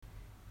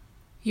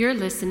You're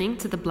listening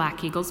to the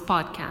Black Eagles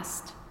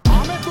podcast.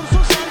 Ahmet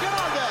Dursun Sergen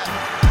aldı.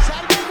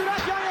 Sergen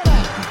Bülent yan yana.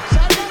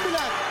 Sergen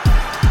Bülent.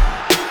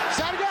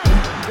 Sergen.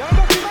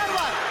 Yanında Tümer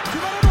var.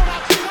 Tümer'e doğru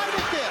aksiyonlar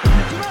gitti.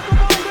 Tümer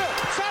topu aldı.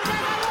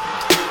 Sergen aldı.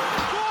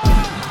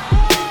 Gol!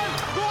 Gol!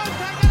 Gol!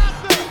 Sergen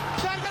attı.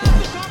 Sergen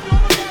attı.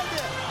 Şampiyonluk geldi.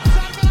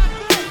 Sergen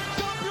attı.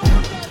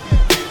 Şampiyonluk geldi.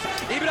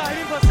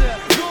 İbrahim'in pası.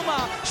 Roma.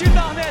 Şimdi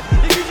Ahmet.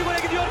 İkinci gole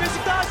gidiyor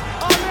Beşiktaş.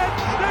 Ahmet.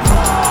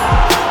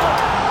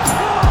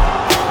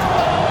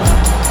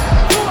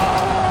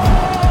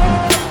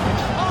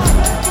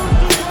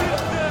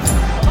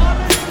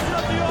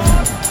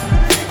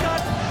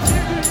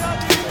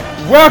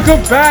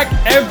 Welcome back,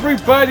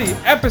 everybody.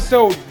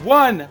 Episode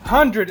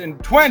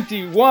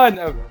 121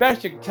 of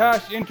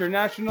Beşiktaş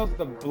International's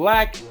The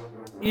Black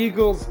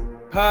Eagles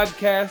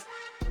podcast.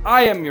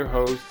 I am your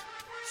host,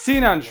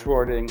 Sinan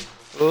Schwarting,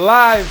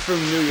 live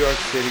from New York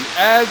City,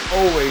 as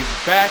always,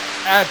 back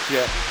at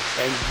you.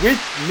 And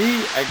with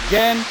me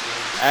again,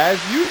 as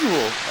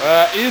usual,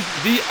 is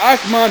the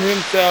Akman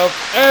himself,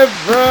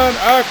 Evren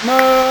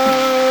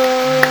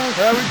Akman.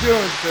 How we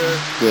doing, sir?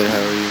 Good, how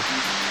are you?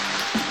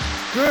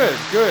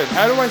 Good.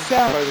 How do I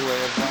sound, by the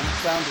way, everyone?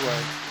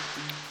 Sound-wise?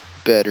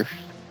 Better.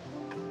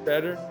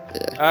 Better?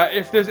 Yeah.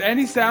 If there's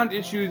any sound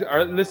issues,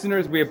 our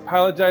listeners, we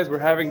apologize. We're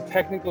having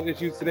technical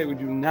issues today. We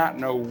do not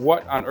know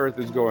what on earth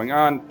is going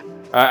on.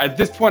 At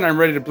this point, I'm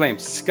ready to blame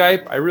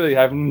Skype. I really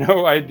have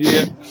no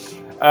idea.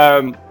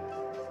 But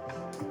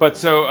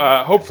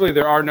hopefully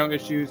there are no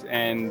issues,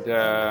 and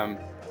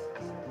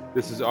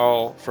this is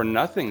all for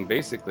nothing,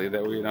 basically,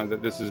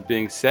 that this is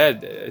being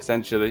said,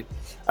 essentially.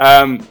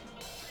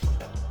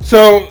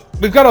 So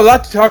we've got a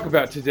lot to talk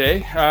about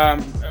today,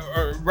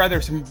 or rather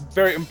some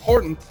very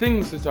important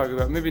things to talk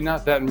about, maybe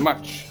not that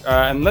much.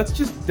 And let's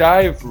just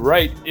dive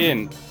right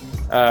in.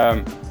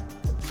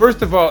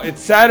 First of all,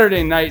 it's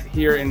Saturday night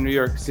here in New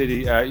York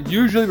City.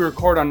 Usually we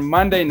record on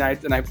Monday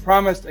nights, and I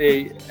promised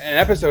an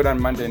episode on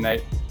Monday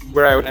night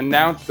where I would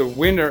announce the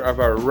winner of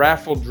our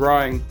raffle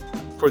drawing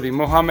for the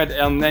Mohamed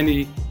El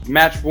Neni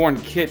match-worn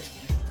kit.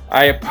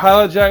 I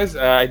apologize.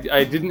 I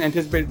didn't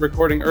anticipate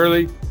recording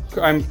early.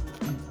 I'm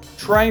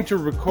trying to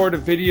record a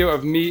video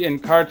of me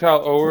and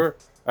Kartal Ower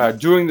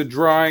doing the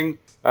drawing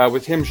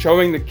with him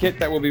showing the kit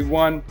that will be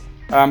won.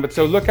 But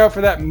so look out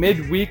for that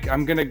midweek.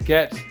 I'm going to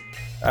get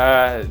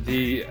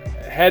the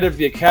head of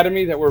the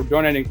academy that we're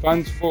donating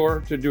funds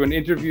for to do an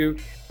interview,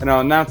 and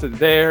I'll announce it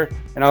there.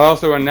 And I'll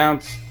also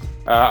announce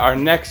our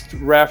next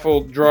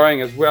raffle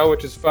drawing as well,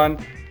 which is fun.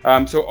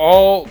 So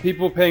all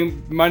people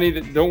paying money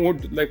that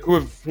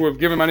who have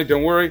given money,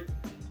 don't worry.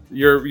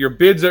 Your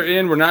bids are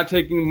in. We're not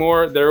taking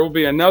more. There will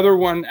be another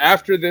one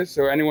after this.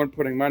 So anyone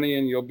putting money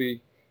in, you'll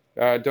be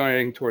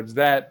donating towards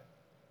that.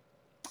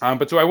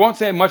 But so I won't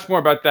say much more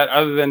about that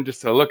other than just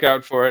to look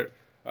out for it.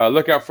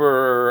 Look out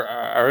for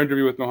our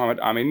interview with Mohamed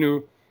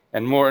Aminu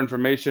and more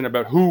information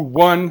about who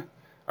won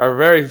our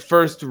very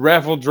first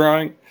raffle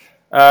drawing.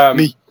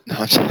 Me.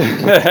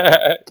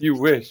 You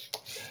wish.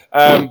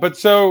 But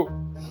so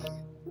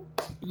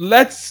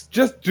let's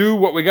just do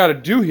what we got to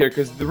do here,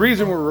 because the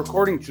reason we're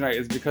recording tonight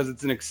is because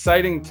it's an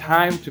exciting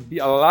time to be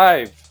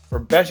alive for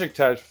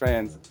Beşiktaş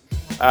fans.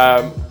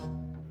 I'm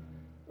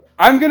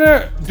going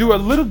to do a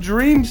little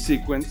dream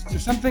sequence to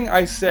something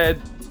I said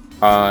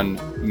on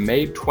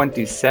May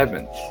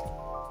 27th,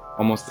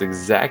 almost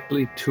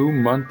exactly 2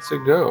 months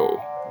ago.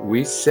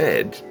 We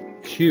said,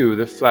 cue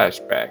the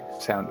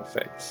flashback sound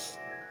effects.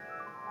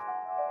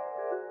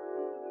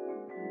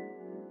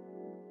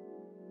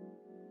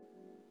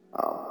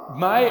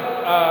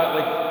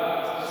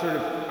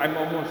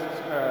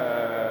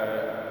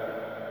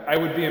 I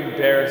would be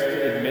embarrassed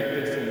to admit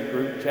this in the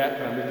group chat,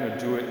 but I'm just going to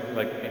do it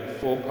in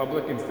full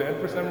public instead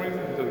for some reason.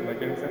 It doesn't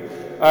make any sense.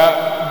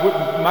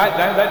 My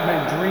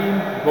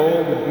dream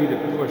goal would be to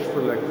push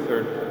for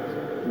third place.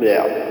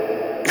 Yeah.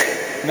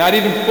 Not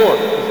even fourth,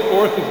 because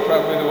fourth is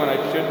probably the one I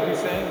should be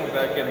saying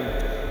without getting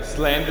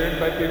slandered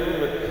by people.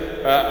 But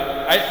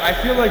I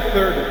feel like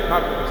third is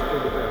probably still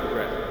the best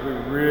rest. We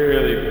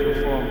really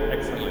performed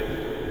excellently.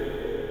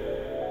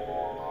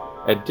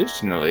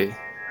 Additionally,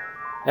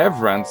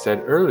 Evren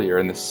said earlier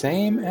in the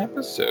same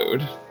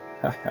episode.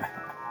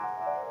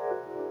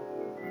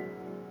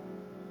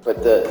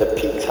 But the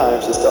peak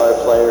times to start a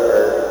player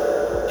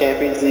are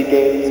Champions League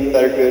games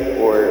that are good,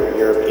 or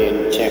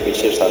European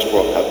Championship /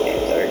 World Cup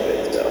games that are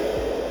good. So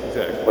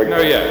Exactly.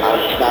 No, yeah.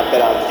 I'm not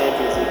bet on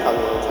Champions League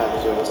coming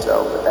anytime soon.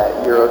 So, but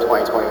that Euro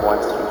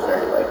 2021 seems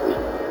very likely.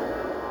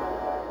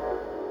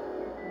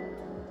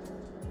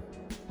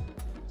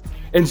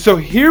 And so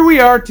here we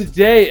are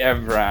today,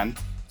 Evren.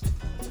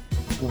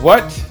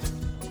 What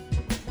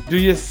do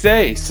you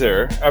say,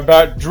 sir,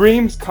 about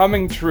dreams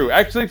coming true?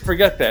 Actually,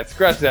 forget that.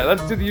 Scratch that.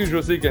 Let's do the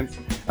usual sequence.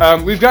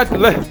 We've got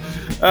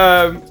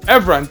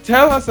Evren,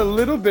 tell us a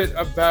little bit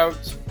about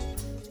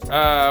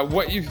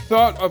what you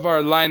thought of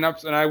our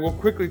lineups, and I will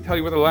quickly tell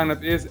you what the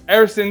lineup is.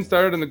 Ersin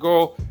started in the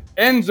goal.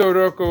 Enzo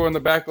Rocco on the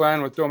back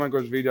line with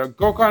Domagoj Vida.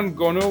 Gökhan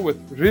Gonu with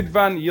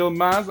Ridvan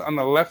Yilmaz on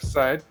the left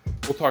side.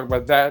 We'll talk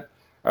about that.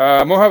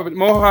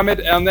 Mohamed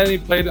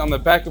Elneny played on the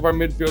back of our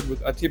midfield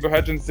with Atiba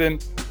Hutchinson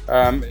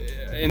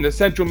in the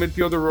central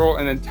midfielder role,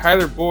 and then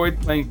Tyler Boyd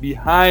playing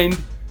behind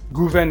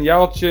Guven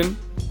Yalchin,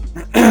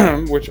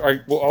 which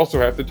I will also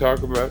have to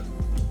talk about.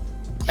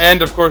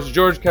 And of course,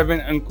 George Kevin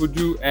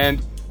Nkudu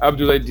and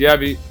Abdoulaye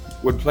Diaby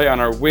would play on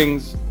our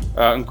wings,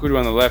 Nkudu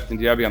on the left and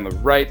Diaby on the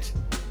right.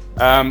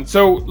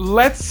 So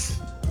let's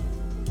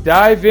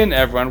dive in,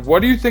 everyone.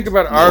 What do you think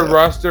about our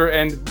roster?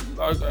 And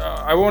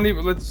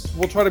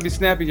we'll try to be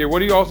snappy here. What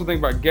do you also think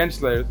about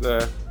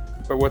Gençler,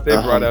 for what they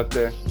brought out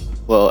there?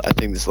 Well, I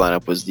think this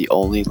lineup was the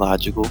only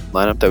logical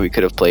lineup that we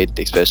could have played,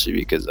 especially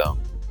because I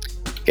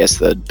guess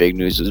the big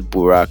news was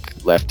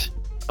Burak left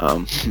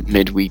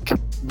midweek.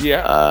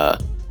 Yeah.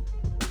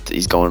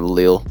 He's going to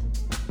Lille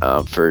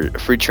for a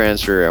free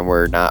transfer, and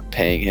we're not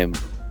paying him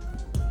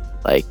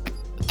like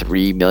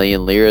 3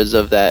 million liras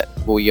of that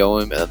we owe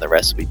him, and then the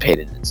rest will be paid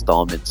in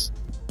installments.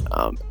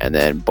 And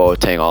then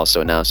Boateng also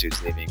announced he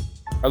was leaving.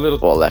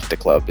 Left the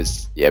club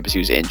because he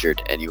was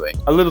injured anyway.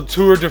 A little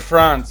Tour de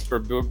France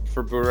for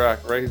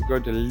Burak, right? He's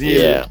going to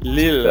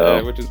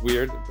Lille, which is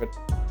weird, but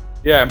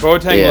yeah,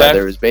 Boateng left.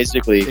 There was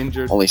basically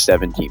injured. Only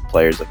 17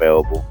 players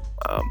available,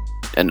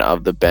 and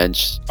of the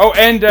bench. Oh,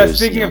 and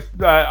speaking of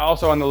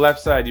also on the left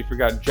side, you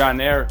forgot John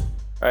Eyre.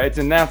 It's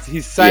announced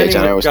he's signing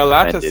with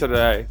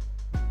Galatasaray.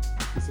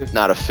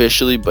 Not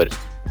officially, but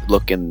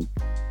looking.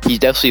 He's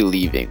definitely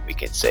leaving, we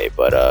can say,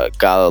 but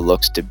Gala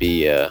looks to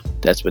be,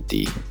 that's what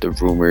the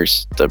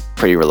rumors, the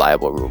pretty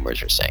reliable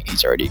rumors are saying.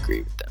 He's already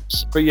agreed with them.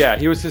 So. But yeah,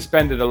 he was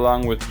suspended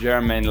along with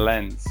Jermaine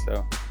Lens,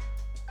 so.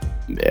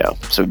 Yeah,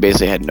 so we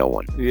basically had no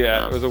one.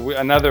 Yeah, it was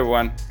another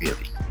one.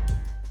 Really?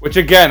 Which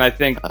again, I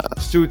think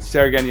suits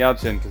Sergen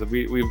Yalchin, because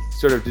we've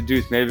sort of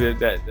deduced maybe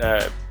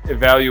that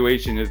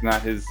evaluation is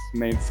not his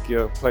main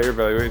skill, player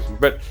evaluation.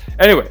 But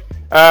anyway,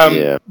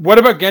 what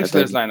about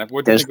Gençler's lineup?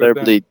 What do you think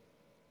of them?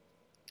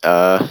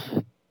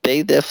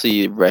 They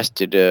definitely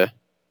rested a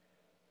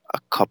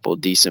couple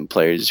decent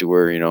players who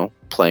were,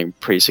 playing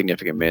pretty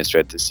significant minutes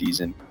throughout the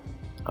season.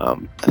 I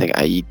think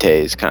Aite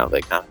is kind of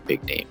like not a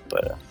big name,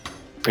 but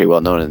pretty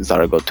well known. And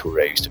Zarago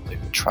Toure used to play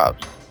for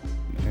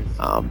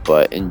Trabzon.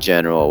 But in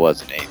general, it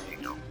wasn't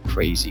anything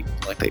crazy.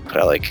 Like they put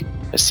out like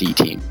a C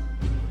team.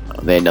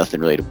 They had nothing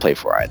really to play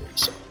for either.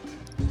 So,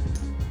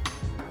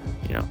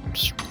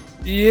 just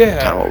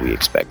kind of what we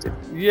expected.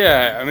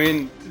 Yeah, I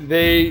mean,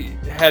 they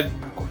had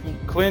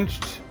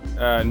clinched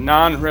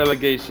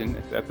non-relegation,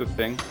 if that's a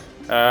thing,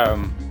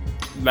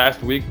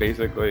 last week,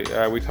 basically.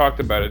 We talked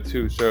about it,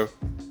 too. So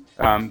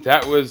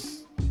that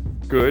was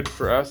good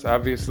for us,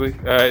 obviously.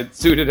 It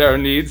suited our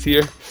needs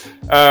here.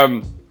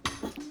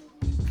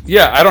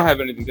 Yeah, I don't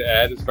have anything to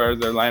add as far as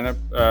their lineup.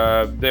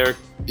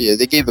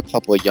 They gave a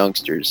couple of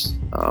youngsters,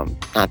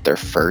 not their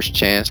first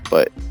chance,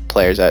 but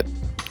players that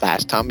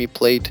last time we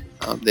played,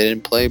 they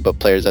didn't play, but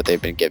players that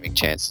they've been giving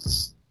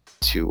chances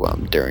to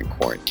during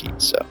quarantine,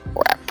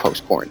 or at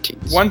post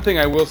quarantines. One thing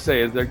I will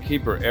say is their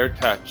keeper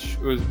Ertaç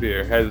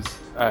Özbir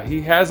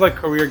has like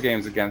career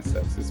games against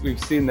us. We've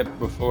seen that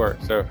before,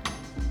 so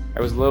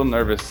I was a little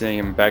nervous seeing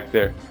him back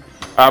there.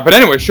 But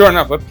anyway, sure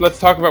enough, let's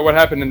talk about what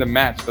happened in the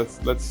match.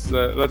 Let's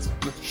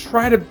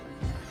try to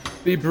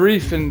be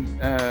brief and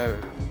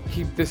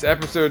keep this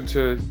episode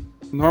to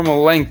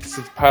normal lengths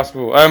if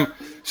possible.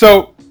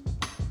 So.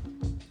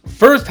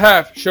 First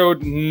half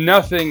showed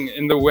nothing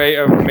in the way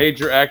of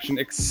major action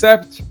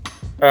except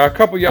a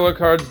couple yellow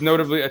cards,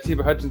 notably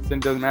Atiba Hutchinson,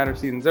 doesn't matter,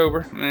 season's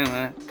over.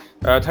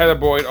 Tyler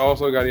Boyd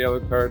also got a yellow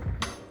card.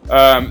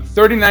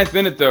 39th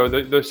minute, though,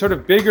 the sort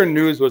of bigger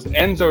news was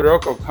Enzo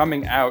Rocco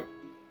coming out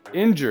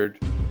injured.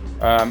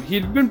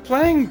 He'd been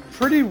playing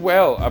pretty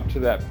well up to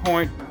that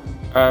point.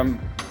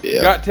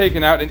 Got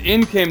taken out, and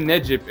in came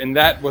Necip, and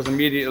that was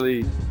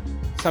immediately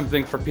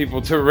something for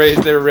people to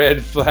raise their red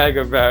flag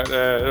about.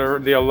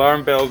 The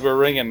alarm bells were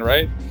ringing,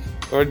 right?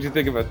 What did you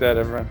think about that,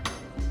 everyone?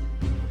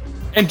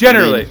 And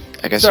generally,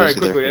 I guess sorry,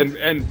 quickly,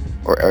 and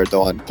or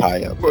Erdogan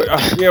Kaya.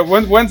 Yeah,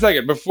 one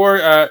second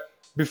before I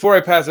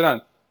pass it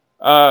on.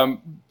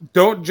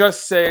 Don't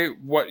just say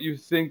what you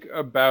think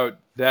about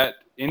that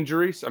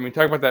injury. I mean,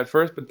 talk about that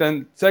first, but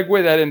then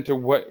segue that into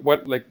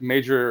what like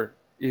major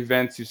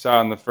events you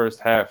saw in the first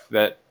half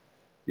that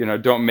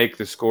don't make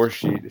the score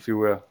sheet, if you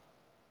will.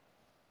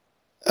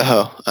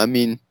 Oh, I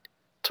mean, I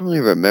don't really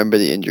remember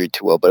the injury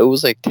too well, but it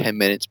was like 10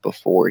 minutes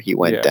before he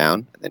went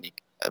down, and then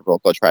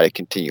Rocco tried to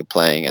continue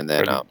playing, and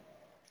then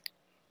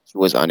he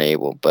was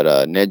unable. But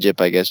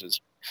Necip, I guess, was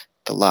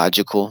the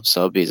logical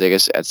sub. Because I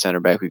guess at center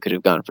back we could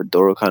have gone for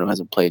Dorukhan, who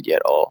hasn't played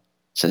yet all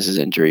since his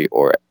injury,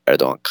 or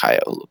Erdogan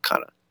Kaya, who looked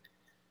kind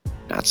of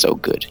not so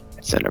good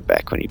at center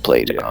back when he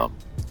played. Yeah.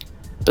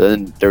 But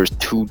then there was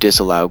 2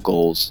 disallowed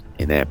goals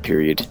in that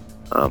period.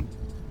 In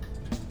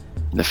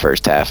the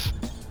first half.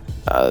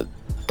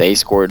 They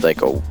scored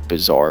like a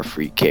bizarre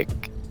free kick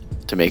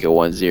to make it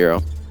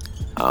 1-0.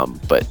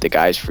 But the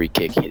guy's free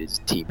kick hit his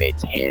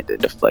teammate's hand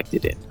and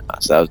deflected in.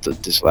 So that was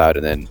disallowed.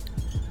 And then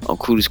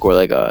Nkudu scored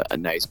like a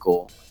nice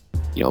goal.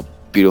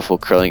 Beautiful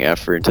curling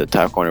effort into the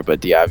top corner.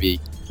 But Diaby,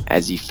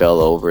 as he fell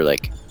over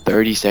like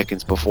 30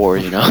 seconds before,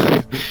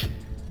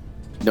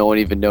 no one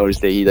even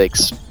noticed that he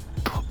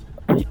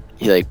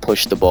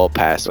pushed the ball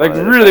past. Like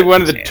really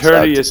one of the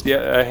dirtiest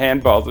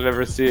handballs I've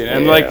ever seen.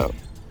 And like,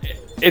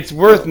 it's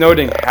worth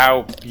noting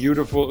how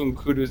beautiful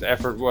Nkudu's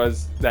effort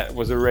was that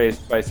was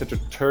erased by such a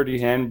dirty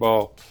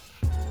handball.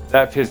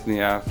 That pissed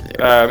me off.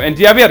 And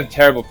Diaby had a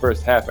terrible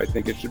first half, I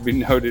think it should be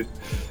noted.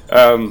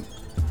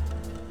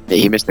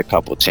 He missed a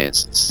couple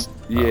chances.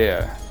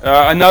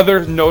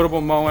 Another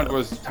notable moment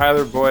was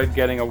Tyler Boyd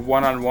getting a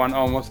one-on-one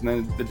almost, and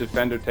then the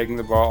defender taking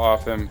the ball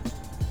off him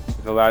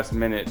at the last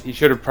minute. He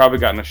should have probably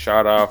gotten a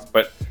shot off.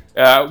 But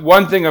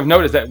one thing of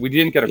note is that we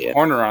didn't get a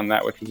corner on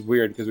that, which was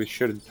weird because we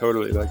should have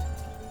totally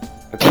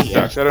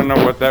I don't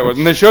know what that was.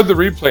 And they showed the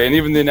replay, and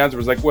even the announcer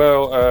was like,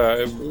 well,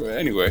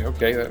 anyway,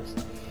 okay, that's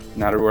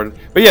not awarded.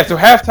 But yeah, so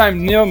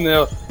halftime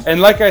 0-0,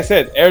 and like I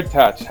said,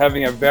 Ertac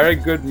having a very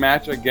good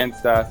match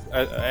against us,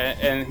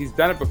 and he's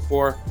done it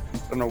before.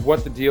 I don't know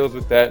what the deal is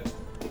with that.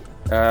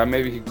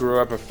 Maybe he grew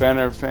up a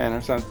Fener fan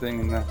or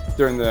something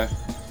during the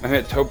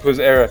Mehmet Topuz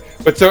era.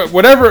 But so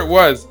whatever it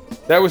was,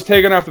 that was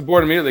taken off the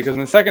board immediately, because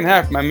in the second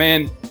half, my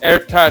man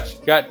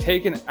Ertac got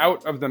taken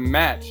out of the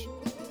match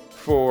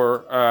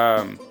for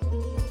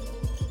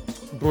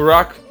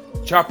Burak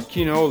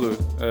Çapkinoğlu,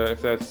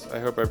 I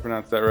hope I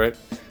pronounced that right.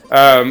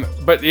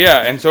 But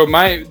yeah, and so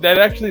that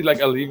actually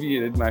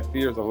alleviated my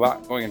fears a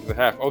lot going into the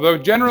half. Although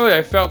generally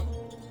I felt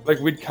like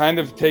we'd kind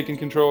of taken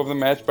control of the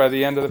match by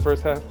the end of the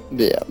first half.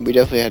 Yeah, we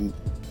definitely had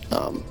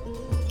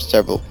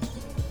several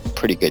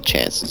pretty good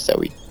chances that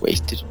we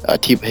wasted.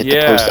 Tiba hit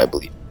the post, I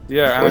believe.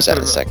 Yeah, or was that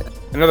in the second?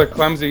 Another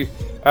clumsy.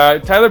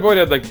 Tyler Boyd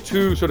had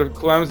two sort of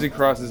clumsy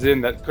crosses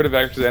in that could have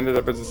actually ended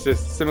up as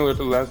assists, similar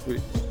to last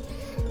week.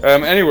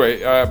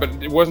 Anyway, but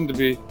it wasn't to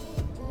be.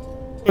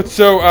 But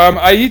so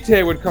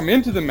Aite would come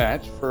into the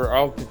match for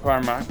Alti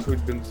Parmak,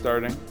 who'd been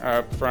starting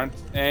up front,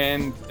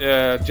 and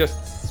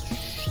just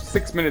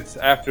 6 minutes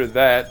after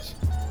that,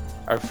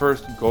 our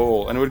first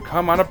goal, and it would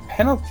come on a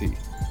penalty,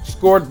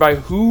 scored by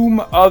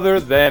whom other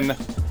than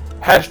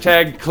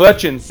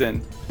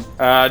 #Clutchinson.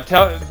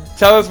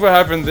 Tell us what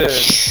happened there.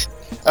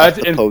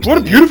 And what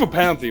a beautiful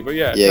penalty! But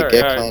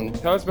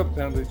tell us about the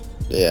penalty.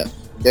 Yeah,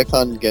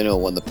 Gökhan Gönül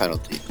won the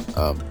penalty.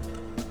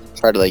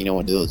 Tried to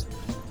one of those.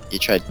 He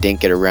tried to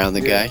dink it around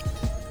the guy,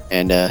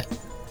 and I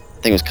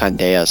think it was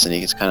Candeas, and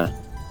he just kind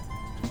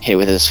of hit it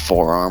with his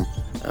forearm.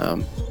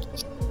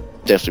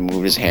 Definitely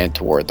moved his hand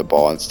toward the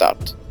ball and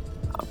stopped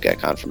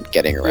Gökhan from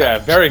getting around. Yeah,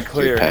 very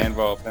clear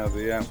handball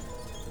penalty. Yeah.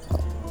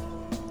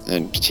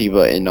 And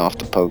Tiba in off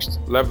the post.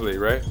 Lovely,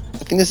 right? I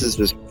think this is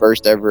his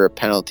first ever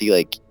penalty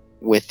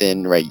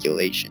within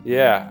regulation.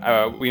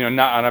 Yeah,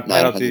 not on a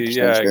penalty.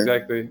 Yeah, sure.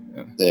 Exactly.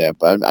 Yeah,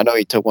 but I know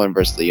he took one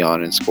versus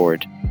Lyon and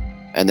scored.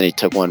 And then he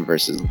took one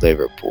versus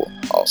Liverpool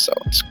also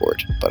and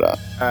scored, but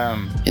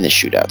in the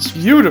shootouts.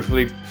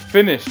 Beautifully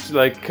finished,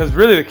 because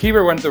really the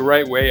keeper went the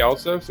right way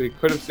also, so he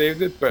could have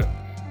saved it. But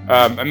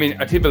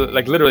Atiba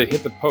literally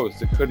hit the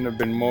post. It couldn't have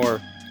been more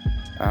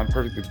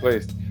perfectly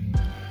placed.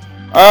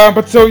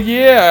 But so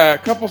a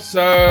couple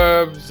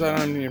subs. I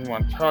don't even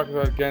want to talk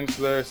about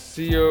Gensler.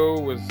 Sio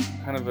was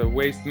kind of a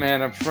waste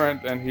man up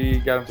front, and he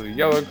got him to the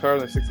yellow card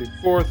in the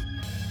 64th.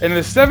 And in the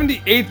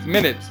 78th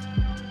minute.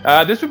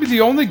 This would be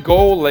the only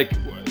goal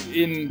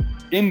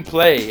in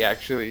play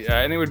actually,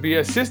 and it would be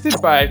assisted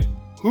by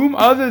whom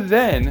other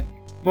than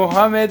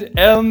Mohamed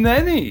El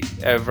Neni,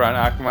 Evran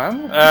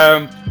Akman.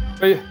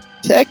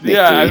 Technically,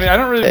 I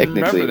don't really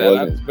remember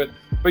that,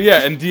 but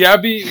yeah, and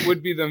Diaby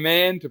would be the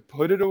man to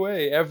put it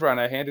away. Evran,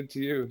 I hand it to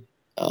you.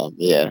 So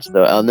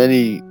El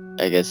Neni,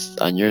 I guess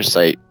on your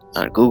site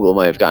on Google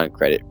might have gotten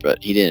credit,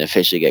 but he didn't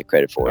officially get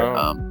credit for it.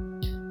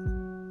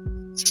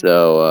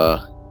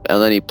 El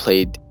Neni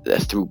played the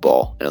through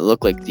ball, and it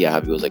looked like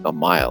Diaby was a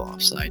mile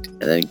offside,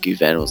 and then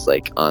Guven was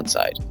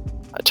onside.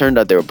 It turned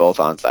out they were both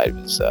onside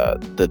because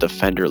the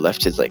defender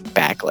left his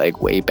back leg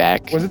way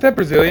back. Was it that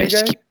Brazilian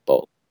guy?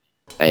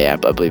 Yeah,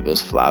 but I believe it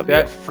was Flavio.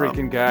 That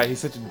freaking guy, he's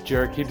such a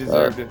jerk. He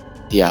deserved it.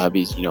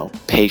 Diaby's,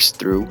 paced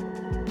through,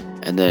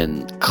 and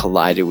then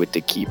collided with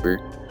the keeper,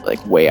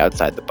 way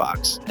outside the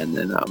box, and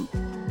then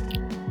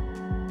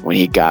when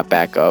he got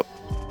back up,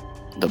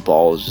 the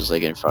ball was just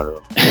in front of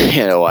him. He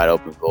had a wide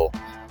open goal.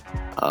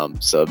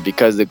 So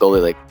because the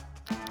goalie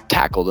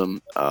tackled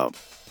him,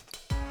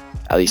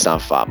 at least on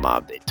FOB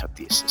Mob, they took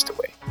the assist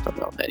away from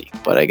El Neni.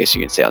 But I guess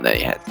you can say El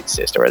Neni had the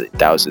assist, or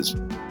that was his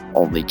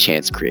only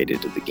chance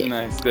created of the game.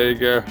 Nice, there you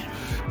go.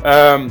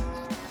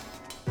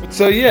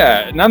 So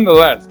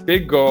nonetheless,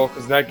 big goal,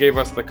 because that gave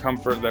us the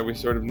comfort that we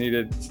sort of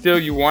needed. Still,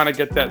 you want to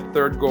get that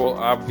third goal,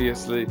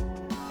 obviously.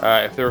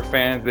 If there were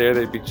fans there,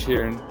 they'd be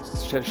cheering,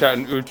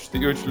 shouting "Uch," the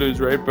Uchlus,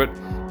 right? But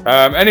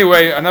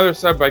anyway, another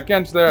sub by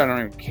Gensler. I don't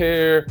even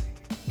care.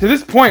 To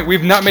this point,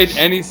 we've not made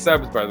any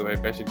subs, by the way,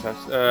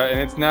 Beşiktaş. And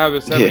it's now the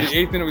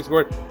 78th minute we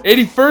scored.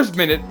 81st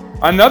minute,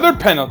 another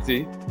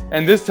penalty.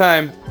 And this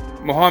time,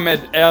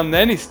 Mohamed El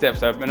Neni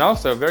steps up. And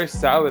also a very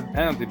solid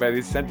penalty by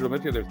these central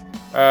midfielders.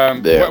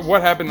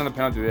 What happened on the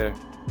penalty there?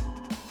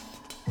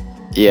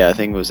 Yeah, I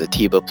think it was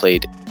Atiba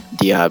played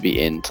Diaby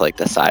into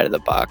the side of the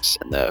box.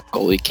 And the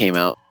goalie came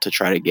out to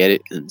try to get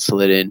it and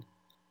slid in.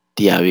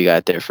 Diaby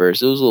got there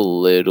first. It was a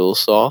little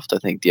soft. I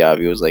think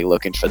Diaby was like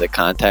looking for the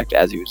contact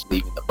as he was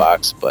leaving the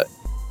box, but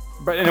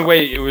in a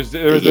way, there was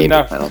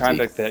enough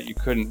contact that you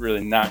couldn't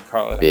really not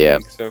call it. I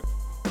think. So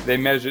they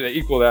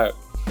equaled out.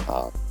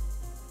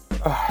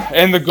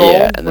 And the goal.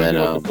 Yeah, and then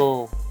the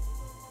goal.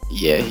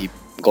 Yeah,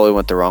 goalie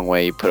went the wrong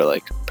way. He put it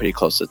like pretty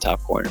close to the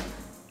top corner.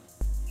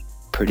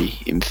 Pretty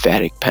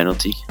emphatic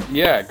penalty.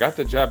 Yeah, got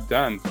the job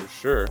done for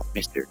sure.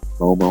 Mr.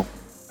 Momo.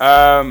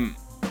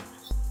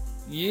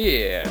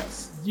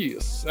 Yes.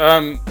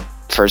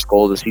 First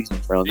goal of the season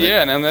for him.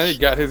 Yeah, and then he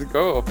got his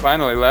goal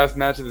finally, last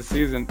match of the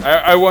season.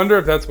 I wonder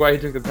if that's why he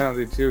took the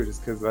penalty too,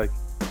 just because like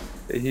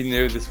he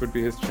knew this would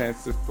be his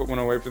chance to put one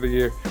away for the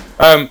year.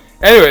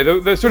 Anyway,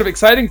 the sort of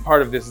exciting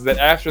part of this is that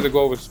after the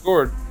goal was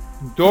scored,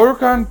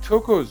 Dorukhan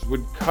Tokos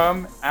would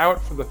come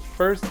out for the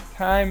first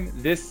time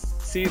this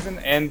season,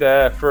 and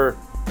for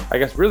I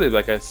guess really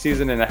like a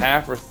season and a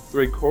half or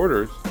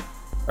 3/4.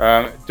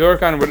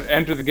 Dorukhan would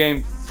enter the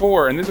game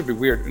for, and this would be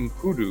weird, in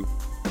Pudu.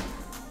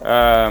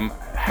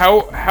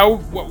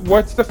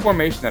 What's the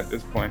formation at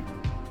this point?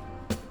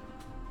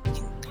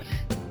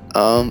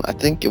 I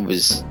think it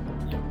was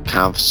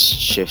kind of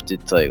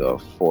shifted to like a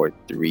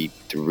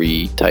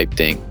 4-3-3 type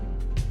thing.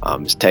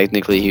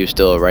 Technically he was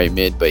still a right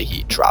mid, but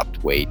he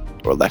dropped weight,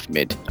 or left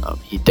mid.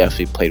 He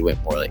definitely played way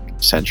more like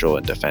central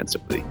and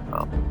defensively.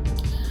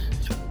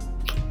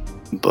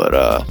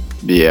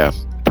 Yeah, I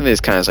think they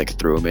just kind of like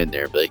threw him in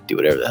there, but like do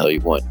whatever the hell you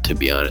want. To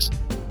be honest.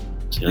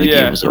 So,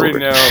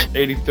 3-0,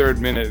 83rd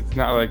minute. It's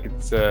not like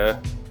it's a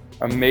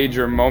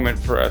major moment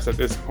for us at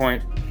this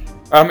point.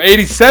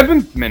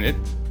 87th minute.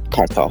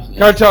 Kartal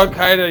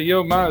Kaida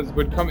Yilmaz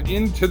would come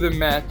into the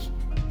match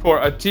for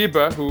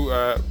Atiba, who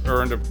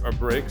earned a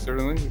break,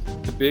 certainly.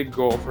 It's a big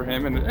goal for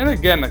him. And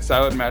again, a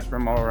solid match for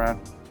him all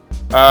around.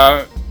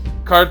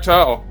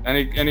 Kartal,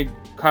 any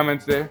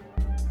comments there?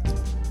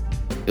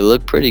 It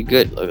looked pretty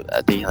good.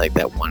 I think like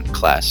that one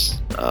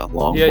class long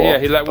ball. Yeah,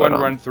 he let one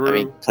run through. I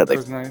mean, it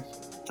was nice.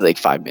 Like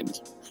 5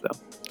 minutes. So,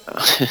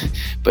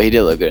 but he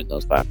did look good in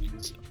those 5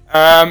 minutes.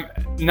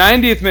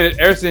 90th minute,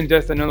 Ersin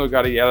Destanolo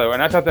got a yellow,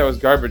 and I thought that was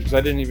garbage because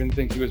I didn't even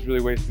think he was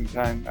really wasting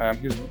time.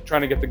 He was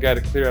trying to get the guy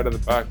to clear out of the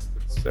box.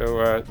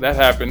 So that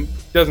happened.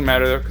 Doesn't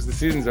matter though because the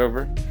season's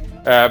over.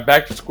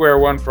 Back to square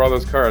one for all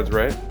those cards,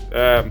 right?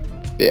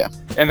 Yeah.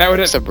 And that would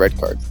except red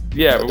cards.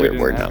 Yeah, but we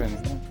didn't have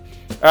anything.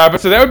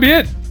 But so that would be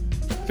it.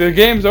 The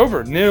game's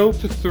over,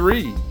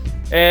 0-3,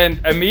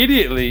 and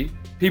immediately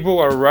people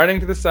are running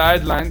to the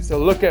sidelines to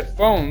look at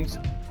phones.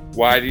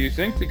 Why do you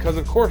think? Because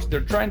of course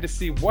they're trying to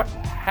see what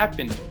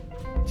happened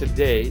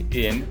today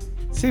in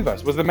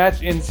Sivas. Was the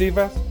match in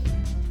Sivas?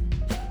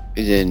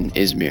 It's in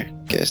Izmir.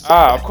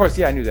 Of course,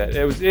 yeah, I knew that.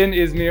 It was in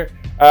Izmir.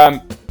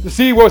 To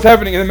see what was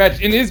happening in the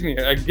match in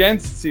Izmir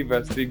against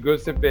Sivas, the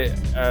Göztepe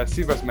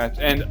Sivas match.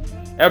 And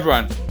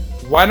everyone,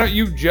 why don't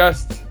you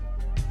just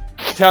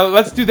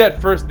let's do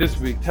that first this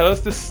week. Tell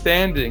us the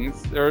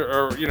standings,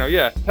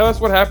 tell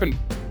us what happened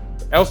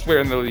elsewhere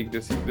in the league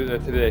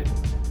today.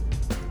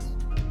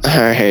 All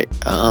right,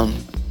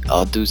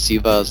 I'll do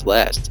Sivas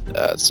last.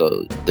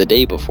 So the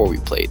day before we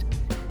played,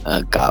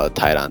 Gala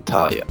tied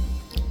Antalya,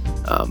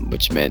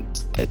 which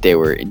meant that they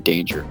were in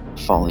danger of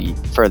falling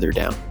further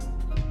down,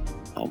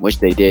 which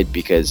they did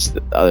because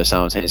the other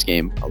simultaneous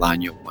game,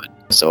 Alanya won.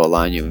 So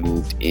Alanya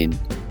moved in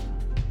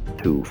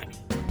to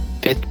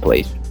 5th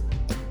place,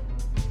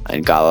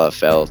 and Gala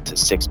fell to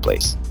 6th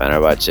place.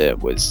 Fenerbahce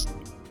was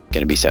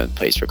going to be 7th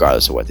place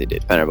regardless of what they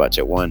did.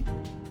 Fenerbahce won,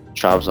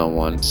 Trabzon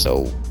won,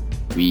 so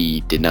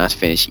we did not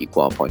finish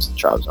equal on points to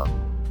Trabzon.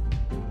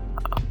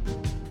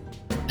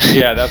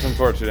 Yeah, that's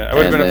unfortunate. It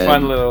would have been a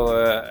fun little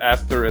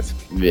asterisk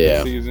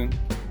this season.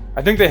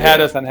 I think they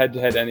had us on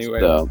head-to-head anyway.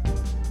 So,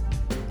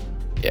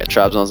 yeah,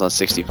 Trabzon's on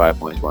 65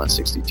 points. We're on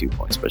 62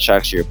 points. But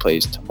Shakshir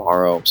plays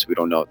tomorrow, so we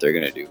don't know what they're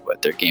going to do.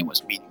 But their game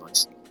was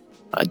meaningless.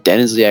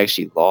 Denizli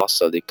actually lost,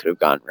 so they could have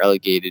gotten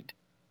relegated.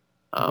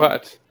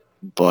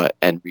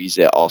 And Rize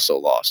also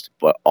lost.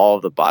 But all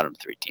of the bottom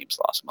 3 teams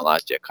lost.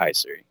 Malatya,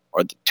 Kayseri,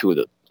 or the 2 of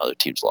the other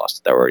teams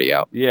lost that were already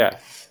out. Yeah.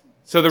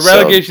 So the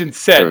relegation's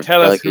set.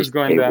 Tell us who's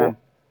going down.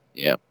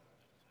 Yeah.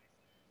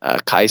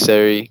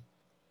 Kayseri,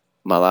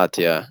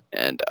 Malatya,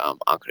 and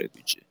Ankara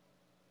Gücü.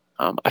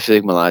 I feel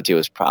like Malatya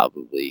was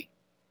probably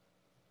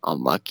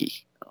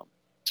unlucky,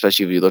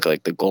 especially if you look at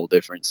like the goal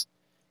difference.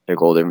 Their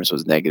goal difference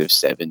was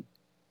 -7,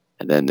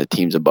 and then the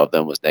teams above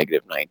them was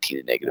 -19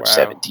 and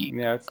 -17.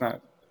 Yeah, it's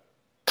not.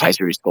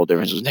 Kayseri's goal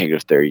difference was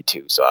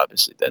 -32, so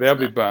obviously they'll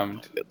be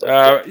bummed.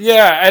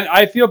 Yeah, and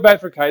I feel bad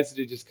for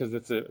Kayseri just because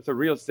it's a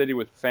real city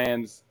with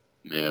fans.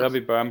 Yeah. They'll be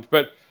bummed,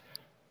 but.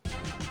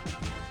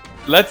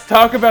 Let's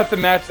talk about the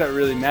match that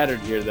really mattered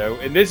here, though.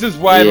 And this is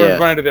why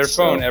everyone's running to their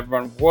phone.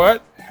 Everyone,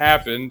 what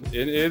happened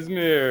in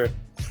Izmir?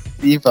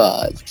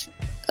 Sivas.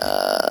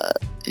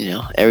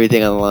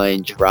 Everything on the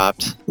line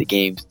dropped. The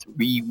game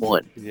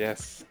 3-1.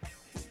 Yes.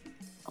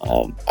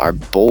 Our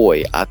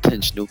boy,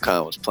 Atenç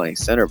Nukan, was playing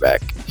center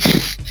back.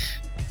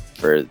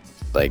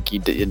 He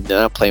did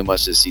not play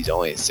much this season,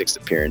 only his 6th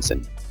appearance.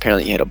 And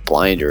apparently he had a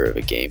blinder of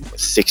a game with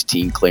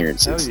 16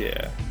 clearances.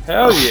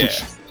 Hell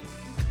yeah.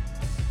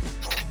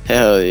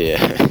 Hell yeah.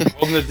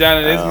 Holding it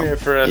down in Izmir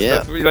for us. Yeah.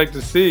 That's what we like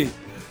to see.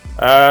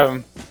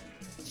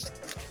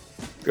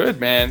 Good,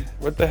 man.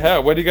 What the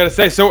hell? What do you got to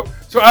say? So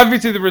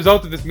obviously the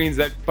result of this means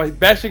that by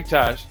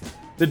Beşiktaş,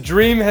 the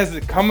dream has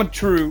come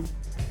true.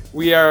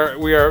 We are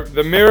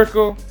the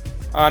miracle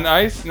on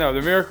ice. No,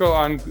 the miracle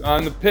on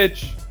the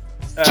pitch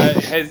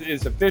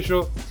is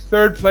official.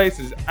 Third place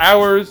is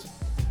ours.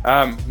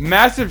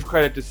 Massive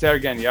credit to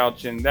Sergen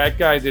Yalçın. That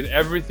guy did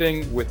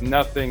everything with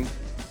nothing.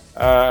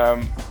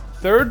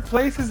 Third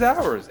place is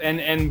ours,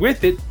 and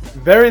with it,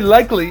 very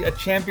likely a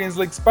Champions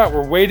League spot.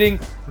 We're waiting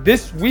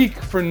this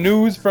week for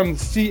news from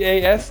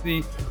CAS,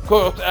 the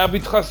Cour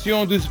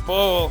d'Arbitration du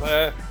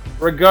Sport,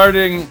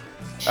 regarding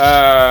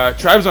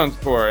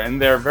Trabzonspor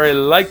and their very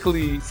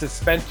likely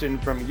suspension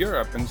from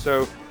Europe. And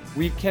so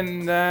we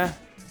can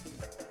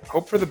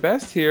hope for the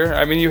best here.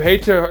 I mean, you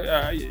hate to,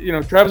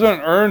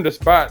 Trabzon earned a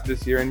spot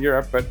this year in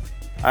Europe, but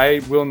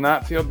I will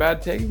not feel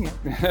bad taking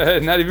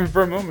it, not even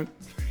for a moment.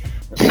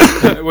 Do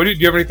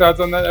you have any thoughts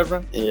on that,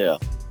 Evren? Yeah.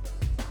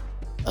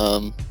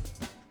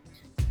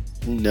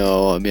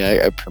 No, I mean,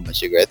 I pretty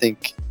much agree. I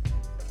think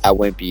I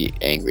wouldn't be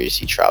angry to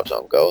see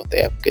Trabzon go.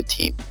 They have a good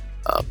team,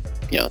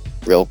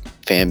 real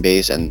fan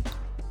base, and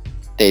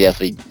they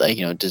definitely,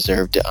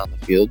 deserved it on the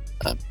field.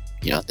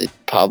 They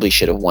probably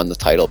should have won the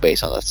title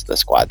based on the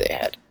squad they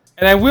had.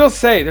 And I will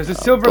say, there's a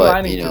silver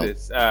lining to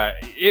this.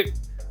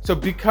 So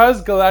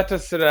because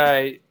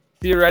Galatasaray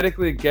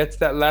theoretically gets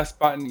that last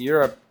spot in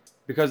Europe,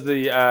 because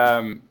the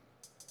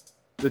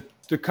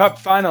cup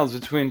finals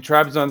between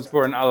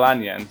Trabzonspor and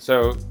Alanya, and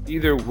so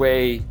either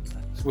way,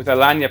 with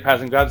Alanya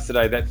passing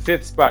Galatasaray, that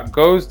fifth spot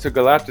goes to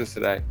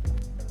Galatasaray.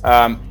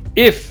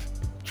 If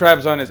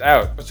Trabzon is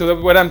out,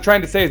 so what I'm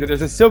trying to say is that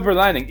there's a silver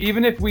lining,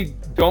 even if we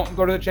don't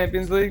go to the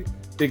Champions League,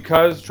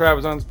 because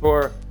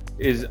Trabzonspor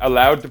is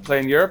allowed to play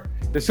in Europe.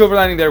 The silver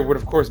lining there would,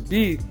 of course,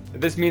 be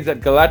that this means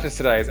that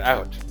Galatasaray is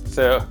out.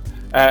 So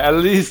at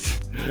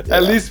least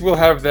we'll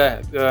have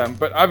that.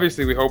 But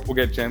obviously, we hope we'll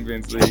get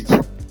Champions League.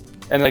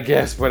 And I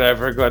guess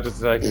whatever,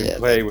 Galatasaray can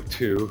play with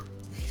two.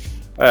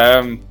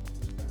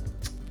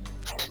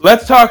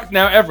 Let's talk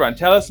now, everyone.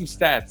 Tell us some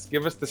stats.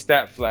 Give us the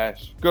stat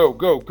flash.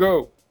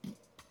 Go.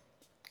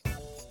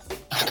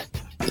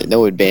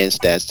 No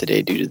advanced stats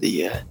today due to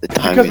the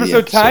time. Because we're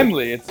so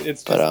timely.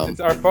 It's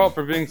our fault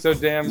for being so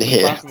damn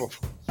responsible.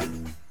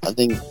 I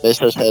think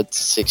Beşiktaş had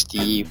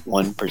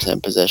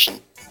 61%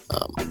 possession,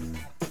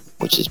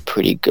 which is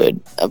pretty good.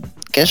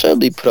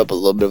 Gençlerbirliği put up a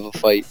little bit of a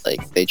fight.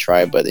 Like, they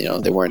tried, but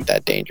they weren't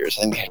that dangerous.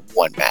 I think they had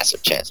one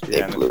massive chance.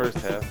 They blew. In the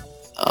first half.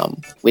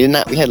 We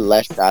had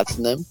less shots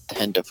than them,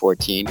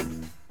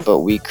 10-14, but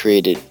we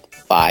created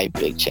 5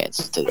 big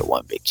chances to the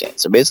 1 big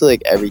chance. So basically,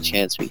 every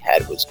chance we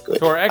had was good.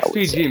 So our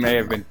XPG may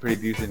have been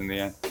pretty decent in the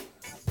end.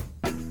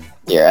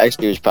 Yeah,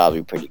 XP was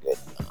probably pretty good.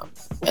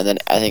 And then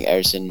I think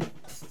Ederson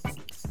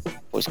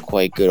was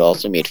quite good.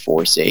 Also made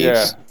 4 saves.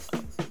 Yeah.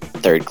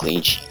 Third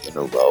clean sheet in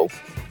a row.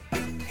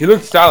 He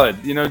looked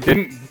solid. Didn't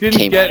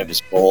Came get out of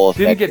his goal.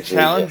 Didn't get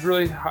challenged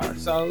really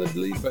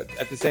solidly, but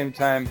at the same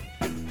time,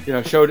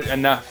 showed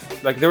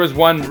enough. Like, there was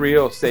one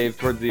real save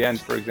towards the end,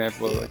 for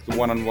example, like the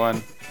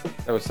 1-on-1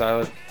 that was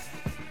solid.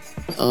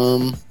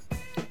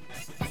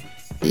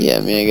 Yeah,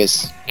 I mean, I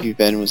guess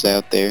Guven was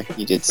out there.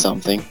 He did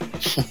something.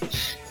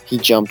 He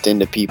jumped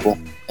into people,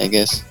 I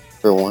guess,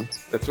 for once.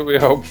 That's what we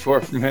hope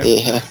for from him.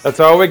 Yeah. That's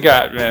all we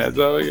got, man. That's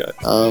all we got.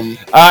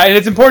 And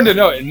it's important to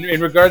note,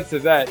 in regards to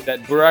that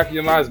Burak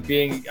Yılmaz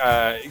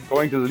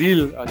going to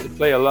Lille to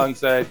play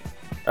alongside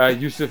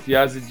Yusuf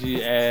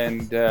Yazıcı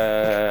and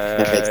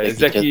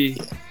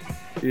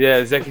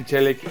Zeki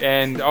Çelik,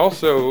 and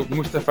also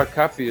Mustafa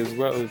Kapi as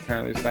well, who's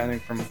apparently signing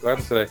from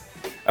Galatasaray.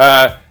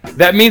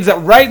 That means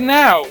that right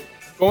now,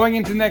 going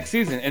into next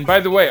season, and by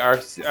the way,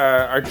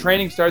 our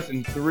training starts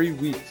in 3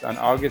 weeks on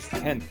August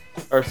 10th.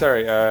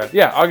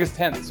 August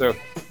 10th, so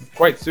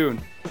quite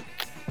soon.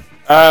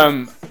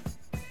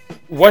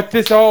 What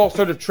this all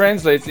sort of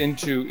translates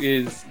into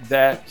is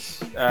that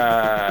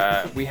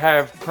we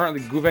have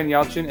currently Guven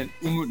Yalçın and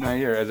Umut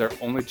Nayir as our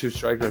only 2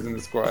 strikers in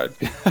the squad.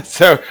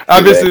 So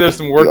obviously there's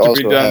some work to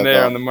be done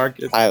there on the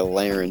market. Kyle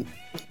Laren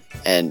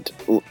and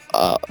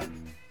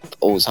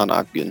Ozan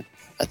Akgün,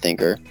 I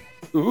think, are.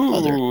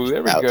 Ooh,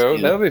 there we go.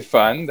 That'll be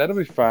fun.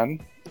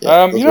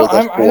 Yeah, I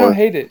don't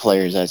hate it.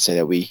 Players, I'd say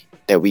that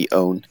we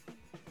own.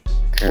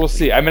 Currently. We'll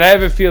see. I mean, I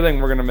have a feeling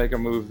we're gonna make a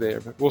move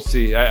there, but we'll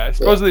see.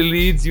 Supposedly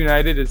Leeds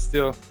United is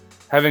still,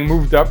 having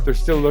moved up, they're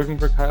still looking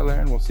for Kyle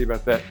Laren. We'll see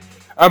about that.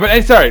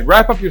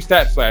 Wrap up your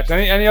stat flash.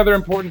 Any other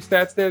important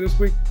stats there this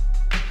week?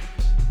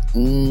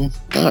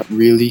 Not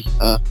really.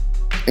 I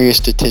guess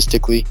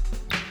statistically,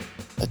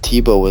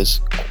 Atiba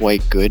was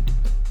quite good.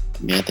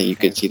 I mean, I think you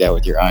can see that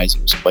with your eyes.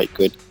 It was quite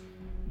good.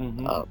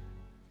 Mm-hmm.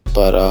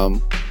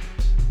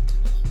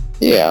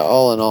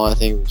 All in all, I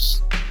think it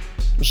was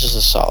just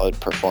a solid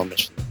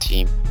performance from the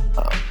team.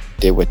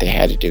 Did what they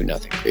had to do,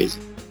 nothing crazy.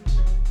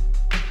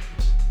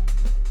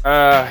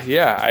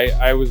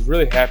 I was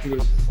really happy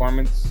with the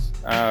performance.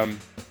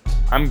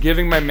 I'm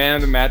giving my man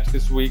of the match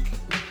this week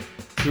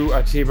to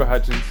Atiba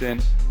Hutchinson.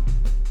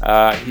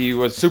 He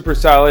was super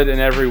solid in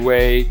every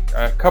way.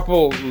 A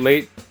couple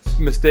late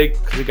mistakes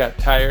because he got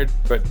tired,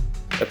 but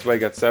that's why he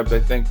got subbed, I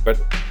think. But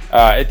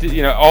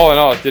all in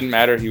all, it didn't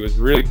matter. He was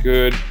really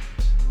good.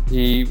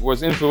 He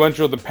was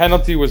influential. The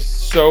penalty was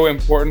so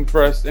important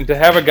for us, and to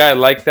have a guy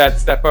like that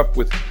step up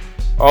with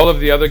all of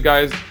the other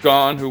guys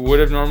gone who would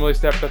have normally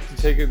stepped up to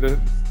take it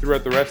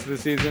throughout the rest of the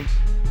season,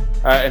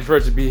 and for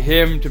it to be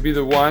him to be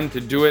the one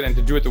to do it and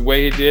to do it the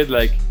way he did,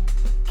 like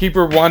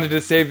keeper wanted to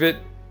save it,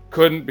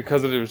 couldn't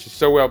because it was just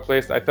so well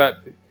placed. I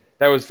thought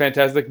that was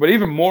fantastic. But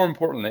even more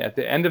importantly, at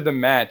the end of the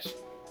match,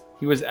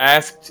 he was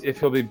asked if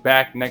he'll be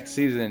back next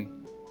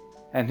season,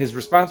 and his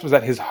response was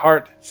that his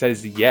heart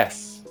says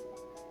yes.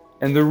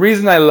 And the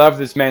reason I love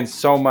this man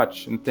so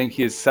much and think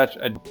he is such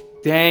a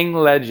dang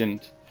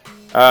legend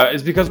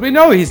is because we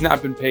know he's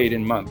not been paid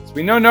in months.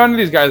 We know none of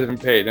these guys have been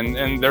paid,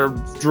 and they're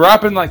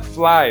dropping like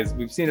flies.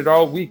 We've seen it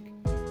all week.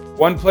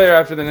 One player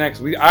after the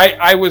next.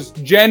 I was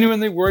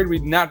genuinely worried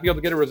we'd not be able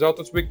to get a result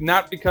this week,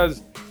 not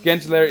because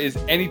Gençlerbirliği is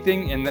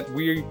anything and that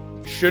we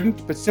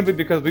shouldn't, but simply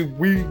because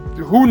we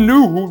who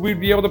knew who we'd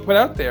be able to put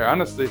out there,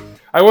 honestly.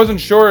 I wasn't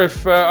sure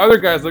if other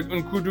guys like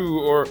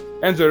Nkudu or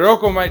Enzo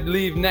Rocco might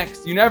leave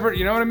next. You know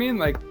what I mean?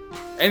 Like,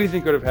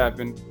 anything could have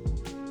happened.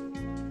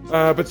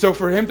 But so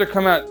for him to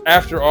come out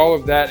after all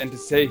of that and to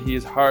say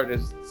his heart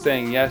is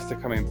saying yes to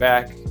coming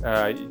back,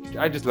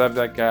 I just love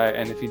that guy.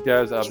 And if he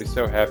does, I'll be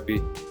so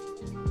happy.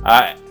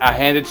 I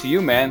hand it to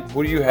you, man.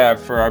 Who do you have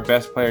for our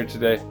best player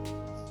today?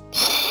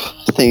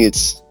 I think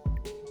it's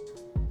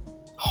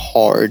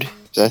hard.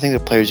 I think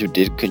the players who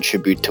did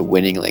contribute to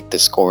winning, like the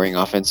scoring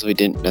offensively,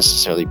 didn't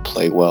necessarily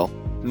play well.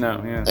 No,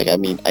 yeah. Like, I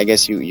mean, I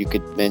guess you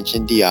could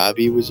mention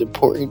Diaby was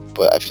important,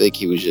 but I feel like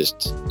he was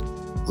just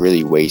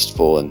really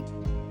wasteful, and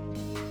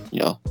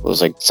it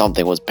was like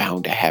something was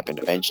bound to happen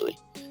eventually.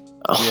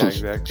 Yeah,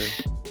 exactly.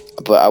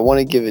 But I want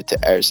to give it to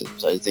Erson.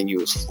 So I think he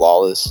was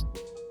flawless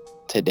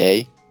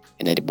today,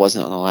 and it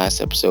wasn't on the last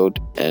episode.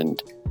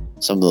 And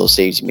some of those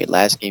saves he made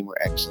last game were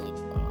excellent.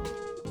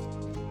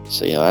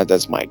 So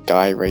that's my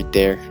guy right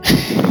there.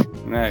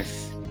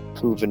 Nice.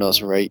 Proving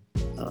us right.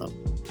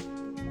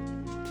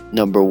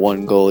 Number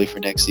one goalie for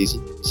next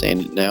season.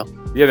 Saying it now.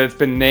 Yeah, that's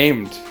been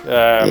named.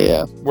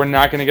 Yeah. We're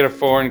not going to get a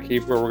foreign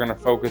keeper. We're going to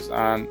focus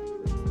on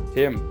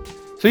him.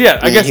 So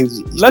I guess he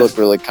looked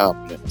really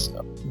confident.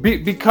 So.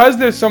 Because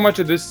there's so much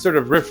of this sort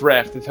of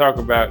riff-raff to talk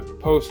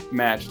about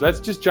post-match, let's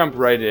just jump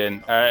right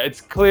in.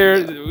 It's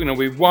clear,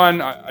 we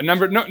won a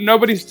number.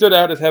 Nobody stood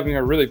out as having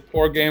a really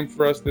poor game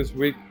for us this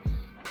week.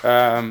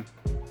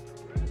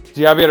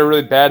 Diaby had a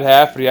really bad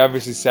half, but he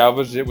obviously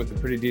salvaged it with a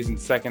pretty decent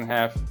second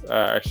half.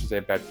 I should say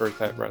a bad first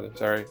half, rather.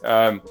 Sorry.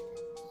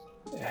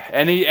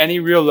 Any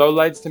real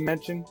lowlights to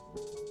mention?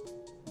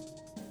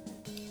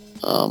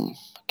 I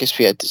guess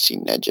we had to see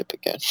Nejip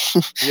again.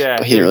 Yeah.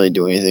 But he didn't really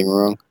do anything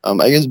wrong.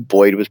 I guess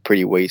Boyd was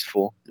pretty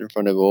wasteful in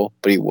front of goal,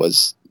 but he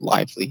was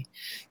lively.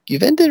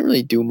 Juven didn't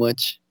really do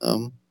much. I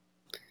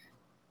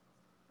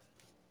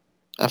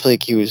feel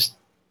like he was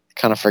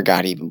kind of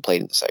forgot he even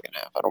played in the second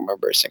half. I don't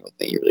remember a single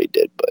thing he really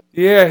did, but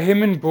yeah,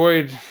 him and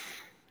Boyd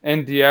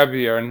and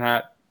Diaby are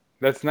not.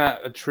 That's not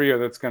a trio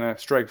that's going to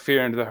strike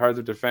fear into the hearts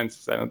of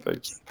defenses, I don't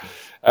think.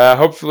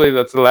 Hopefully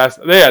that's the last.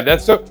 Yeah,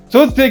 that's so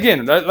let's dig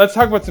in. Let's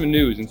talk about some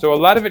news. And so a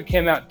lot of it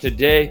came out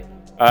today,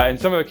 and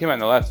some of it came out in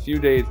the last few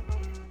days.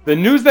 The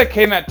news that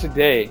came out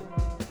today,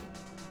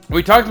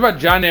 we talked about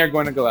John Ayer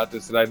going to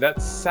Galatasaray.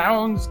 That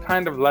sounds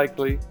kind of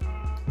likely.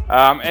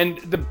 And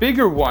the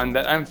bigger one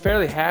that I'm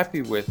fairly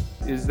happy with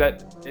is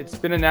that it's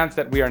been announced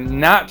that we are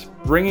not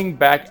bringing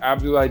back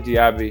Abdoulaye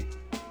Diaby.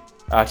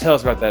 Tell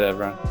us about that,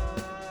 Evron.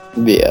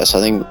 Yeah, so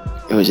I think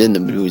it was in the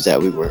news that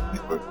we were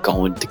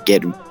going to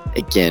get him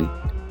again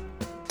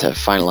to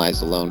finalize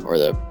the loan or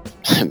to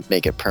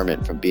make it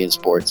permanent from beIN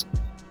Sports.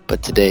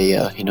 But today,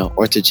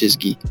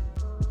 Orta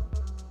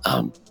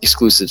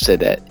exclusive said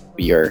that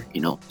we are,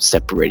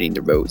 separating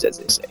the roads, as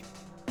they say.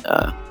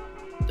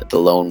 The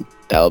loan,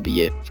 that'll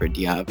be it for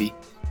Diaby.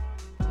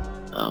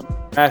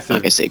 Massive. I'm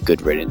not gonna say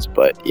good riddance,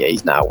 but yeah,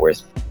 he's not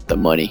worth the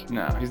money.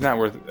 No, he's not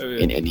worth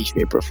in any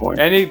shape or form.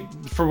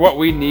 For what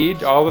we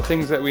need, all the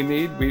things that we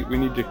need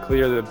to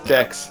clear the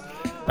decks,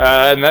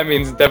 and that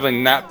means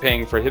definitely not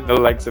paying for the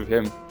likes of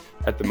him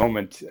at the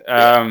moment.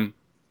 And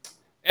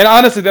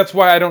honestly, that's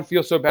why I don't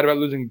feel so bad about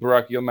losing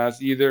Burak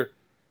Yilmaz either.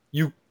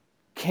 You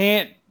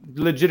can't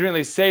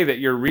legitimately say that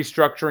you're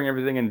restructuring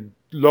everything and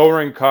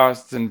lowering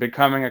costs and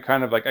becoming a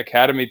kind of like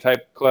academy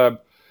type club,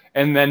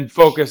 and then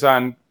focus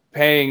on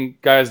paying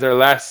guys their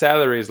last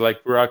salaries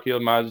like Burak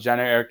Yilmaz,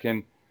 Caner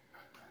Erkin,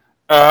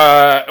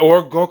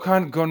 or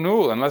Gökhan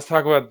Gönül. And let's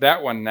talk about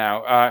that one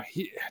now.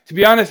 To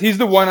be honest, he's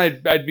the one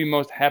I'd be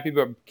most happy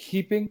about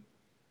keeping.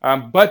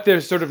 But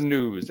there's sort of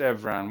news.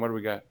 Evron, what do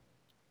we got?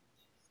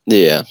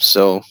 Yeah,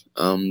 so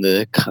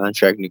the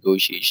contract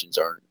negotiations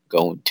aren't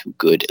going too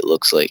good. It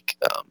looks like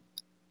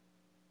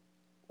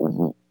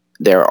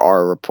there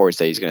are reports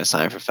that he's going to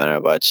sign for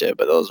Fenerbahce,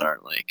 but those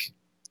aren't like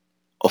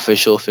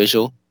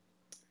official.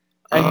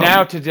 And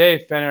now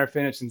today, Fener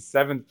finished in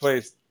 7th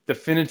place,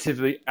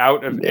 definitively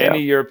out of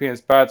any European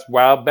spots,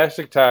 while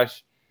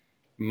Beşiktaş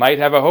might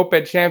have a hope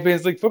at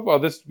Champions League football.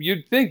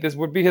 You'd think this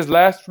would be his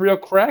last real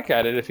crack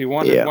at it if he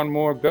wanted one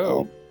more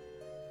go.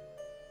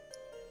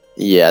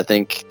 Yeah, I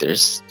think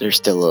there's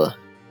still a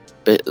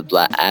bit.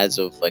 As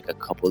of like a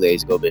couple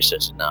days ago,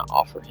 Beşiktaş did not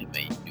offer him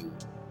a new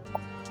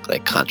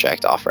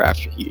contract offer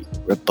after he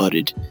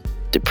rebutted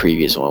the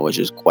previous one, which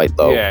was quite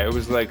low. Yeah, it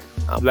was like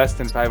less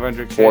than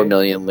 500K. 4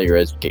 million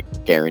liras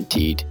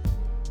guaranteed,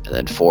 and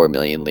then 4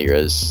 million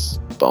liras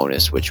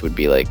bonus, which would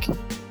be like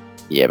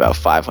about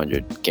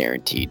 500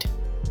 guaranteed.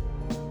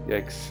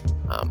 Yikes.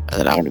 And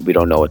then we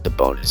don't know what the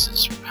bonus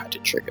is, how to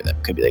trigger them.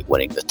 Could be like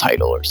winning the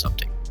title or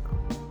something.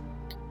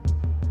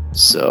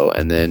 So,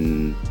 and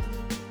then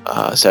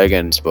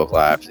Sergen spoke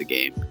live after the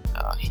game.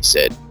 He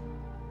said,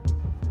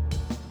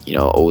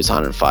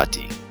 Ozan and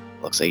Fatih,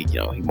 looks like,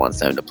 he wants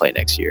them to play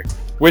next year.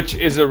 Which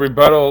is a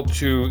rebuttal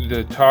to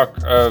the talk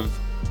of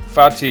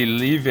Fatih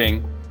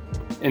leaving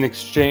in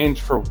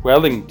exchange for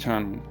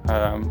Wellington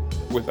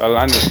with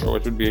Alanis,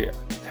 which would be a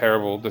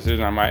terrible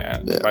decision on my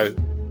end. Yeah.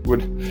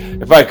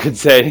 If I could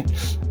say,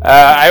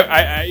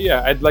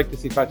 I'd like to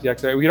see Fatih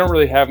Aksa. We don't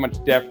really have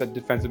much depth at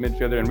defensive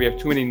midfielder, and we have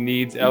too many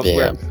needs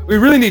elsewhere. Yeah. We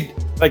really need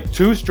like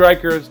 2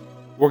 strikers.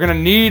 We're gonna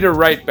need a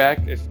right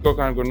back if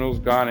Gökhan Gönül's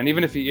gone, and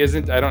even if he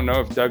isn't, I don't know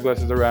if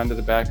Douglas is around as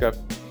a backup.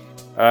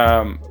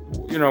 We're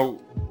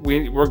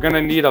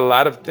gonna need a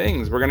lot of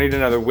things. We're gonna need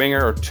another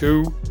winger or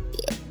 2.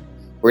 Yeah,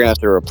 we're gonna have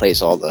to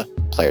replace all the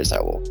players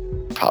that will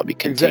probably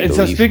continue.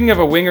 So speaking of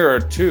a winger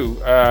or 2,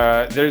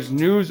 there's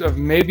news of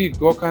maybe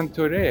Gökhan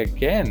Töre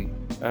again.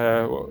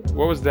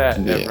 What was that,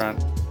 Evran?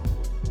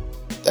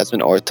 That's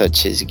been Orta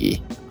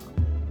Çizgi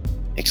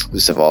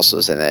exclusive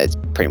also, saying that it's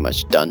pretty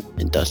much done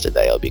and dusted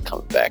that he'll be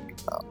coming back.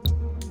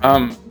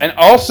 And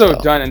also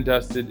done and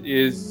dusted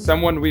is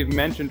someone we've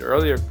mentioned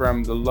earlier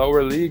from the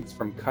lower leagues,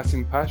 from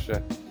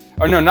Kasımpaşa.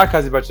 Oh no, not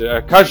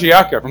Kasımpaşa,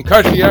 Karşıyaka, from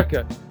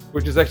Karşıyaka,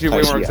 which is actually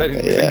way more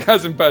exciting than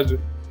Kasımpaşa.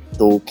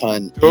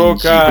 Doğukan,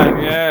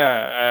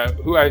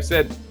 who I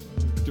said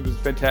was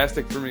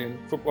fantastic for me in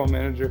Football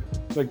Manager,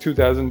 like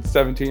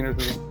 2017 or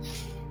something.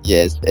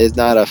 Yes, it's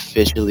not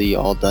officially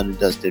all done and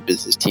dusted, but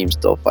this team's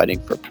still fighting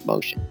for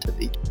promotion to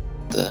the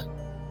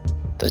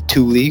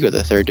 2 league or the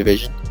 3rd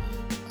division.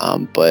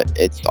 But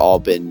it's all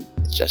been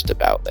just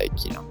about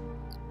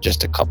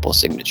just a couple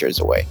signatures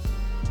away.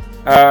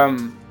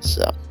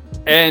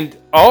 And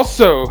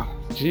also,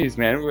 geez,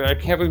 man, I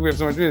can't believe we have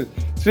so much to do.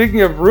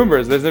 Speaking of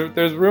rumors,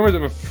 there's rumors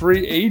of a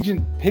free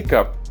agent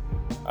pickup.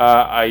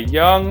 A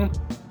young,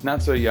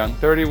 not so young,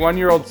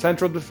 31-year-old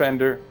central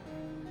defender,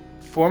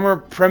 former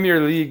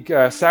Premier League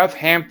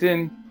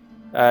Southampton,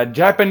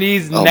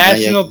 Japanese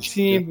national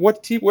team.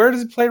 What team? Where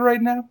does he play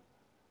right now?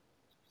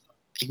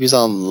 He was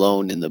on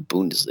loan in the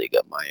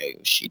Bundesliga, Maya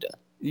Yoshida.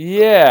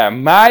 Yeah,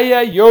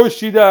 Maya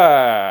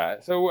Yoshida.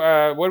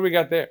 So what do we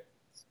got there?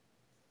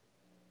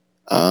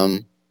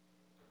 I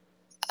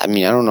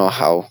don't know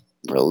how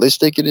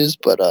realistic it is,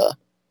 but I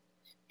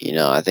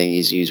think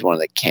he's one of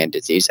the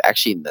candidates. He's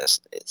actually in the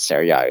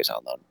Serie A. He's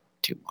on loan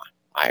too.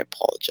 I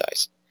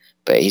apologize,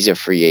 but he's a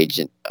free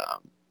agent,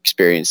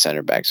 experienced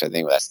center back. So I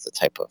think that's the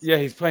type of. Yeah,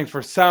 he's playing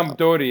for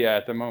Sampdoria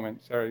at the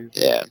moment. Sorry.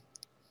 Yeah,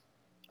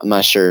 I'm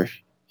not sure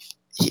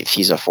if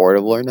he's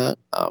affordable or not,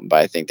 but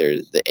I think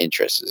the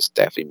interest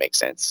definitely makes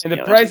sense. And the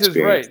price is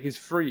right. He's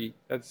free.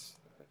 But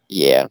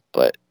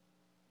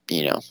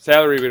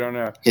salary we don't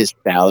know. His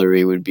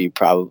salary would be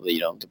probably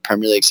the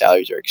Premier League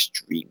salaries are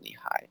extremely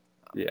high.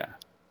 Yeah.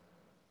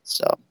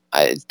 So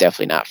it's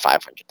definitely not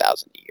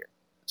 500,000 a year.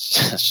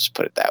 Let's just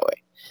put it that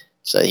way.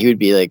 So he would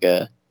be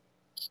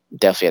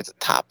definitely at the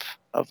top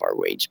of our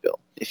wage bill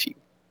if you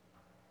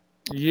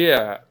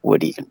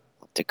would even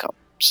want to come.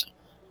 So.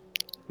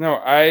 No,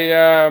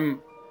 I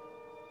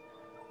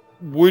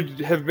would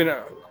have been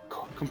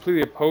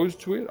completely opposed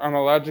to it on the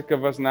logic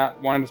of us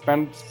not wanting to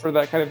spend for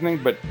that kind of thing.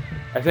 But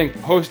I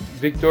think post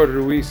Victor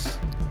Ruiz,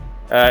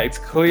 it's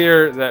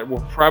clear that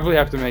we'll probably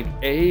have to make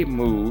a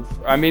move.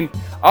 I mean,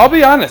 I'll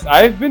be honest.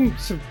 I've been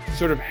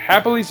sort of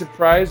happily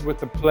surprised with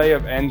the play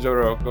of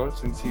Enzo Rocco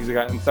since he's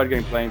started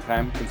getting playing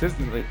time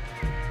consistently.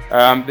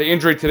 The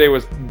injury today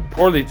was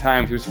poorly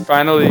timed. He was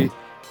finally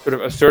sort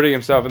of asserting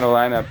himself in the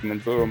lineup, and then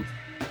boom.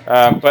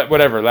 But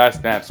whatever,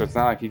 last match, so it's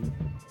not like he can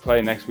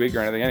play next week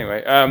or anything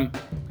anyway.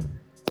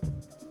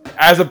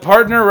 As a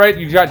partner, right,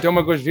 you got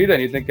Domagoj Vida,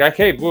 and you think,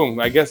 okay, boom,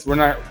 I guess we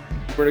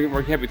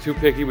can't be too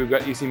picky. We've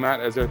got Isimat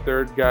as our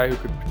 3rd guy who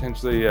could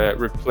potentially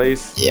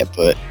replace. Yeah,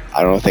 but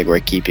I don't think we're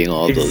keeping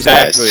all those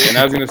guys. Exactly, and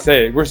I was going to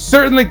say, we're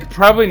certainly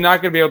probably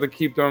not going to be able to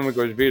keep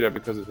Domagoj Vida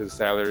because of his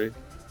salary.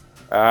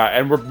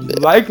 And we're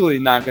likely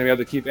not going to be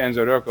able to keep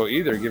Enzo Rocco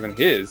either, given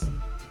his.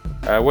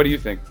 What do you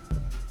think?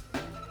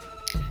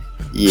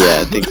 Yeah,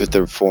 I think with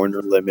the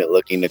foreigner limit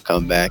looking to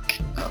come back,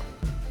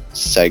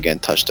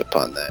 Sergen touched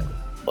upon that,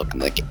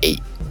 looking like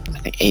 8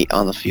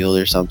 on the field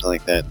or something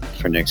like that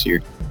for next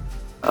year.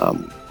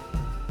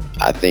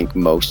 I think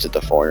most of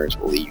the foreigners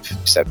will leave,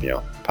 except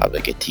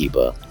probably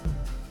Atiba,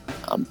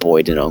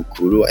 Boyd, and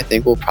Onkuru. I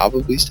think will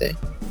probably stay.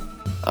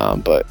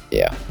 But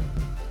yeah,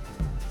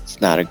 it's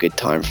not a good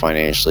time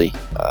financially.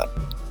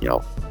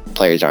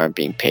 players aren't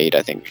being paid.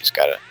 I think we just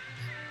gotta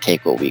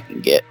take what we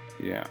can get.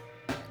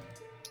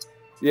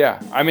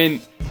 Yeah. I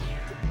mean,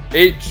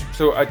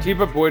 so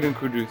Atiba, Boyd, and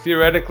Kudu.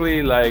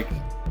 Theoretically, like,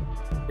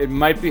 it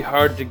might be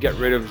hard to get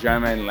rid of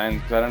Jermaine Lens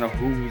because I don't know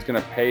who's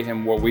gonna pay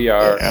him what we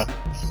are.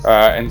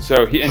 Yeah. And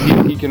so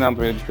he can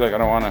ultimately just be like,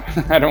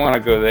 I don't wanna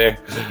go there.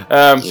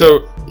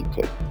 So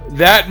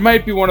that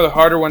might be one of the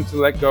harder ones to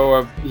let go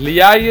of.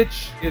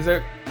 Ljajic is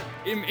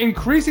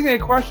increasingly a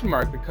question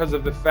mark because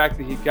of the fact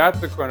that he got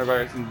the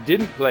coronavirus and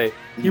didn't play.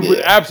 He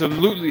would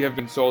absolutely have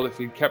been sold if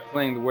he kept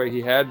playing the way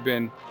he had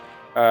been,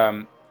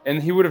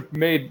 and he would have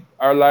made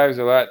our lives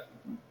a lot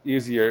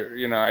easier.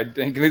 I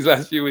think in these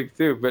last few weeks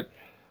too. But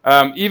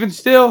even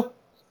still,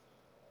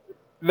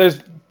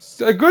 there's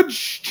a good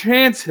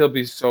chance he'll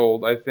be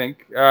sold. I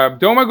think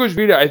Domagoj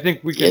Vida. I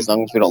think we can. As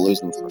long as we don't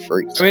lose him for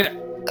free. I mean,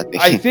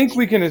 I think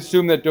we can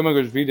assume that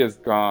Domagoj Vida's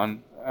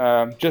gone.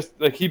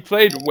 Just like he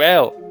played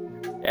well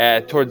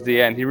towards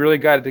the end. He really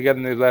got it together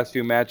in these last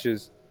few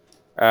matches.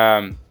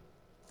 I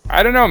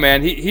don't know,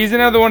 man. He's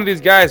another one of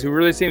these guys who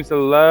really seems to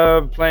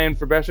love playing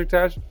for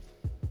Beşiktaş.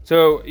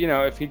 So,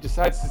 if he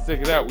decides to stick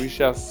it out, we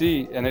shall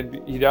see. And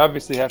he'd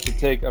obviously have to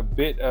take a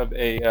bit of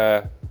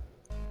a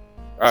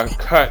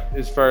cut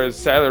as far as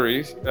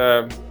salaries.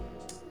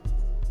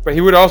 But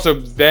he would also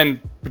then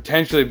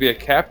potentially be a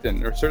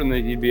captain, or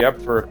certainly he'd be up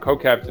for a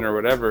co-captain or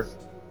whatever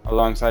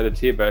alongside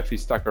Atiba if he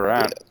stuck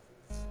around.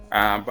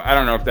 But I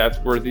don't know if that's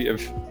worthy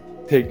of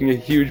taking a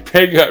huge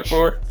pay cut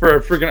for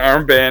a freaking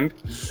armband.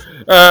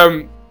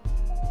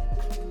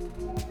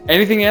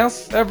 Anything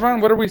else,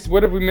 Evron?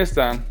 What have we missed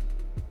on?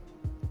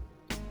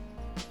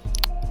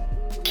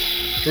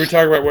 Can we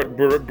talk about what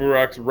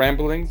Burak's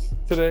ramblings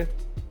today?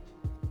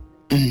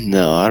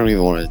 No, I don't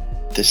even want to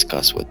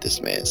discuss what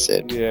this man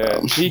said. Yeah,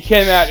 he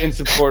came out in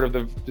support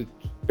of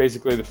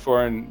basically the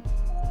foreign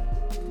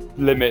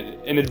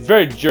limit in a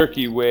very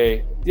jerky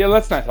way. Yeah,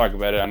 let's not talk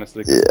about it,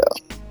 honestly. Yeah.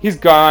 He's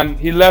gone.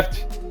 He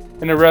left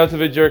in a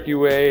relatively jerky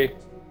way.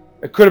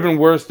 It could have been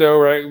worse, though,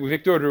 right?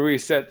 Victor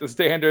Ruiz set the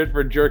standard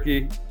for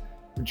jerky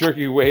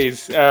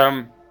ways.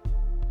 Yeah.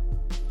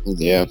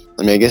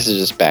 I mean, I guess it's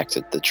just back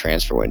to the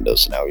transfer window,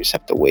 so now we just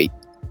have to wait.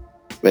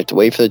 We have to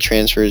wait for the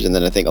transfers, and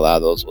then I think a lot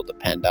of those will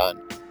depend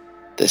on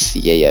the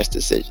CAS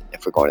decision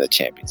if we're going to the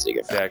Champions League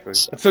or not. Exactly.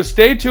 So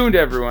stay tuned,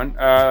 everyone.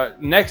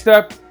 Next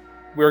up,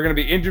 we're going to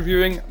be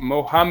interviewing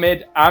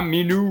Mohamed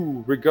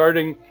Aminu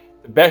regarding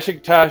the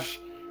Beşiktaş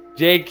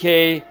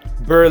JK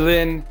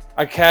Berlin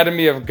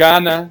Academy of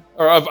Ghana,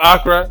 or of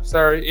Accra,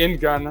 in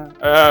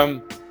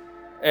Ghana.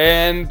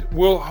 And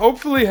we'll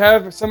hopefully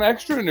have some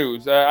extra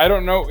news. I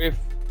don't know if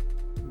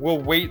we'll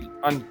wait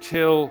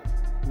until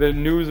the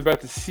news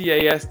about the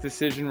CAS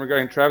decision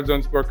regarding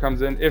Trabzonspor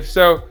comes in. If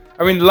so,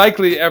 I mean,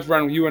 likely,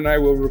 Efron, you and I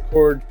will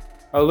record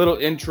a little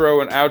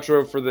intro and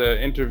outro for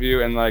the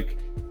interview and,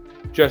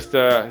 just,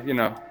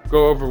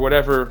 go over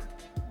whatever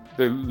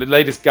the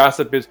latest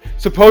gossip is.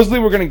 Supposedly,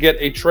 we're going to get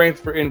a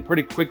transfer in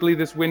pretty quickly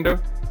this window.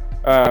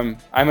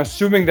 I'm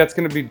assuming that's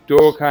going to be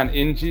Doğukan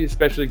Inci,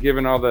 especially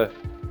given all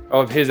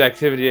of his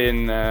activity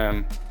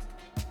on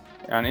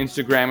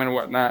Instagram and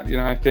whatnot.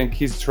 I think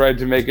he's tried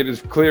to make it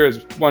as clear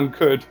as one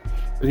could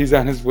that he's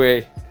on his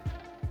way.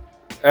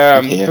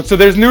 So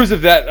there's news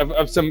of that,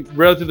 of some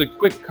relatively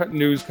quick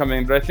news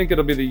coming, but I think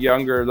it'll be the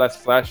younger,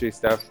 less flashy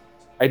stuff.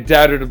 I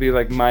doubt it'll be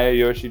like Maya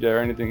Yoshida or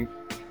anything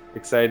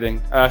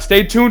exciting.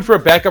 Stay tuned for a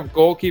backup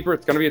goalkeeper.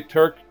 It's going to be a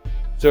Turk,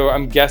 so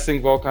I'm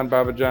guessing Volkan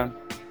Babacan.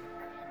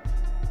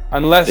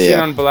 Unless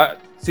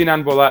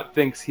Sinan Bolat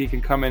thinks he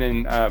can come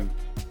in and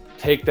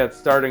take that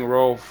starting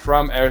role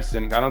from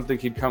Ersin. I don't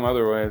think he'd come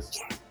otherwise.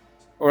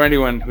 Or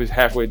anyone who's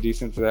halfway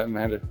decent for that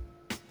matter.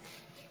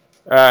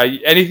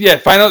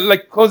 Final,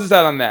 close us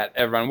out on that,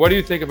 everyone. What do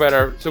you think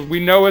about so we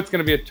know it's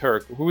going to be a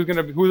Turk.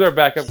 Who's our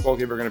backup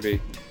goalkeeper going to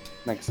be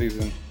next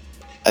season?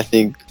 I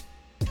think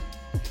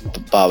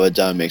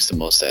Babacan makes the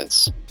most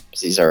sense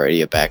because he's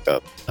already a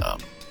backup.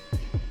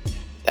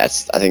 I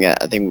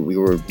think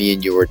me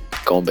and you were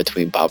going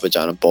between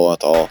Babacan and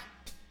Bolat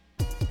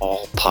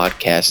all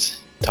podcasts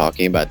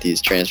talking about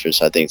these transfers.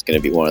 So I think it's going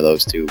to be one of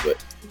those two.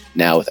 But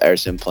now with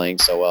Ersin playing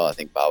so well, I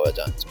think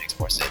Babacan just makes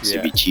more sense.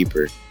 To be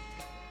cheaper,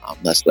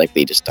 less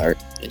likely to start.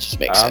 It just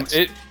makes sense.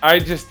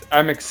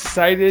 I'm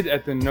excited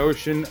at the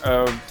notion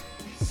of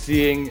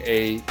seeing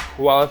a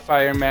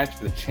qualifier match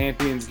for the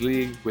Champions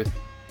League with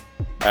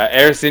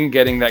Ersin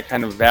getting that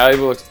kind of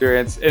valuable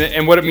experience.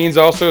 And what it means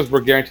also is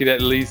we're guaranteed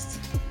at least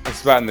a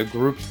spot in the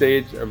group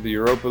stage of the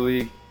Europa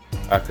League.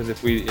 Because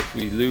if we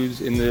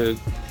lose in the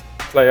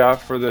playoff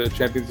for the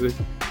Champions League.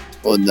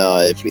 Well, no,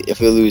 if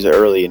we lose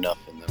early enough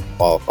in the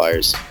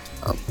qualifiers.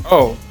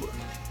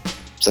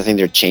 So I think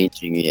they're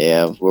changing.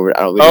 Yeah.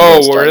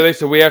 Really?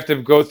 So we have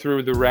to go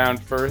through the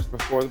round first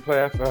before the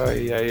playoff?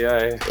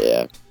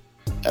 Yeah.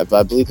 I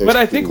believe. But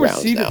I think we're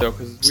seeded though,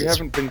 because we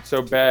haven't been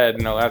so bad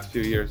in the last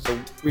few years. So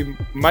we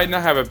might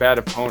not have a bad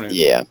opponent.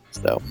 Yeah.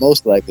 So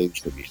most likely we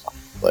should be fine.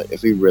 But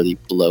if we really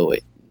blow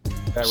it,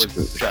 that would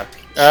suck.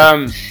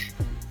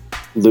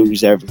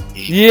 Lose everything.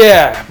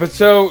 Yeah, but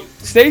so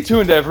stay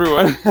tuned,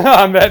 everyone.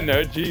 On that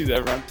note, geez,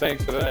 everyone,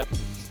 thanks for that.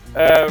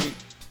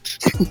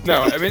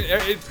 No, I mean,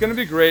 it's going to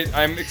be great.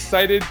 I'm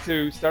excited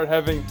to start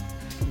having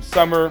some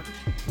summer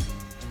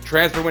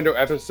transfer window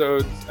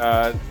episodes.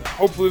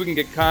 Hopefully we can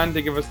get Khan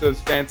to give us those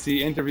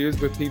fancy interviews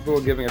with people,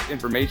 giving us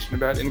information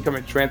about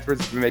incoming transfers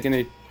if we make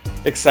any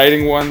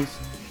exciting ones.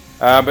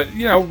 But,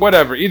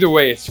 whatever. Either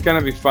way, it's going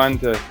to be fun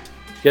to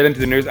get into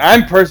the news.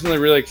 I'm personally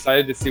really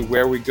excited to see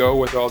where we go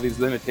with all these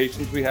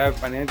limitations we have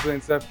financially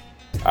and stuff.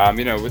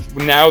 With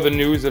now the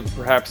news of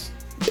perhaps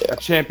a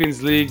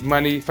Champions League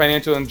money,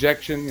 financial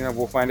injection,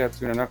 we'll find out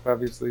soon enough,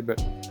 obviously,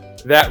 but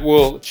that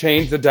will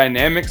change the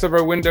dynamics of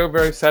our window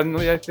very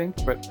suddenly, I think.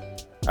 But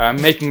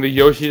making the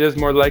Yoshidas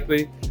more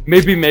likely,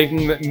 maybe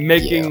making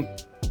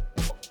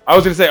I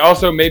was going to say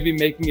also maybe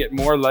making it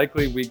more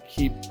likely we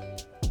keep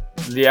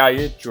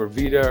Ljajic or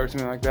Vida or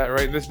something like that,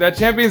 right? That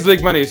Champions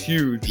League money is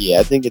huge. Yeah,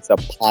 I think it's a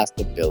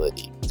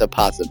possibility. It's a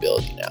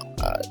possibility now.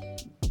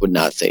 Would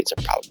not say it's a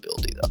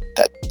probability, though,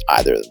 that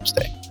either of them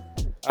stay.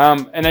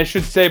 And I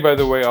should say, by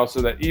the way,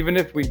 also that even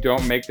if we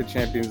don't make the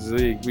Champions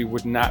League, we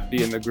would not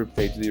be in the group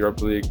stage of the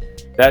Europa League.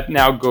 That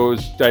now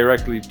goes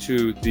directly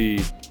to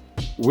the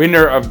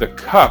winner of the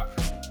Cup,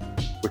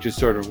 which is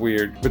sort of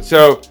weird. But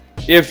so,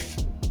 if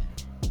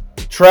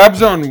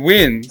Trabzon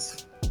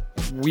wins,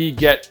 we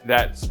get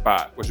that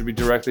spot, which would be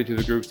directly to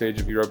the group stage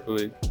of Europa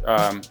League.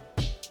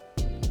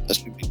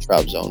 This would be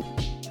Trabzon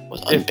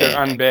was unbanned. If they're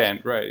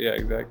unbanned, right? Yeah,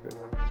 exactly.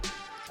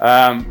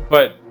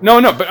 But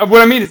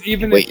what I mean is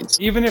even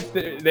if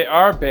they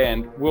are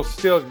banned, we'll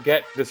still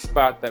get the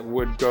spot that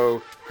would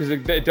go, because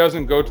it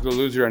doesn't go to the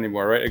loser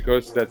anymore, right? It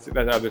goes to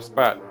that other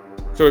spot,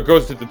 so it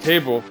goes to the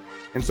table,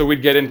 and so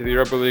we'd get into the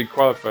Europa League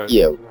qualifiers.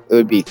 Yeah, it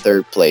would be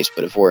third place,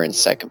 but if we're in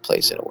second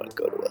place, then it wouldn't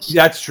go to us.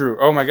 That's true.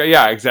 Oh my god,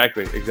 yeah,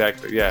 exactly,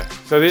 yeah.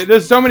 So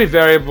there's so many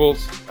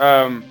variables,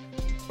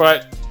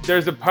 but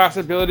there's a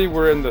possibility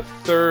we're in the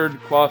third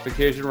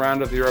qualification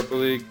round of the Europa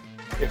League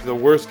if the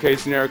worst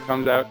case scenario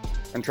comes out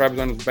and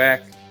Trabzon is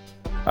back.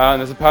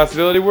 There's a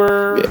possibility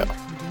we're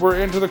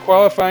into the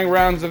qualifying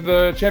rounds of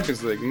the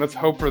Champions League, and let's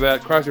hope for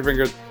that. Cross your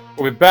fingers.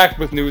 We'll be back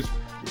with news.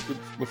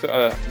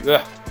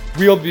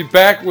 We'll be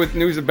back with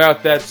news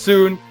about that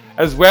soon,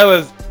 as well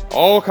as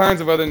all kinds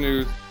of other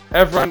news.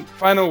 Everyone,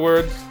 final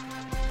words.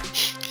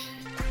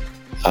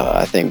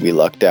 I think we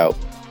lucked out.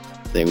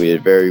 I think we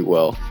did very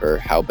well for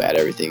how bad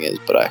everything is,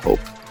 but I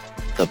hope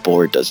the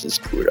board doesn't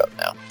screw it up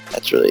now.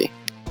 That's really.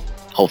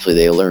 Hopefully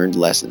they learned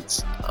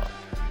lessons.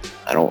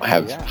 I don't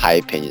have high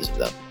opinions of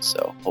them,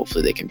 so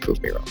hopefully they can prove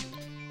me wrong.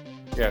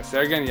 Yeah,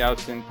 Sergen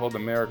Yalchin pulled a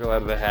miracle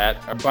out of the hat,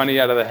 a bunny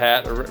out of the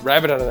hat, a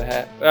rabbit out of the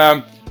hat.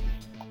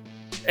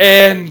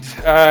 And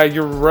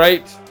you're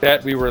right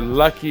that we were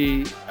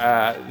lucky.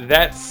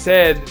 That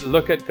said,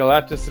 look at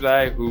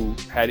Galatasaray, who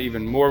had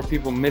even more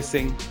people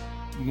missing,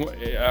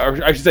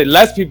 or I should say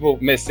less people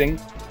missing.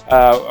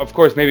 Of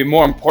course, maybe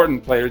more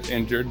important players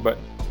injured, but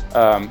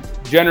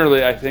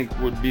generally I think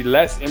would be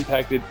less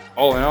impacted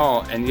all in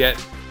all, and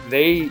yet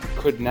they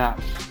could not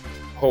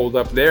hold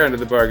up their end of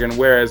the bargain,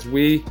 whereas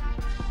we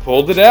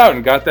pulled it out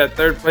and got that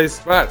third place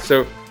spot.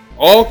 So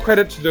all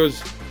credit to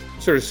those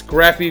sort of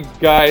scrappy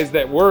guys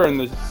that were in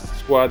the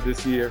squad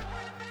this year,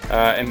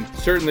 and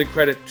certainly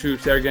credit to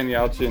Sergen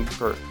Yalchin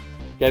for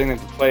getting them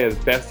to play as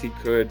best he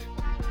could.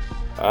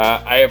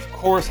 I of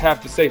course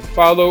have to say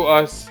follow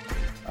us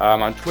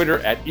on Twitter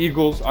at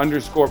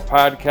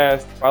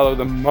Eagles_podcast. Follow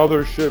the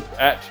mothership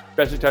at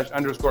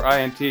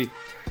Beşiktaş_INT.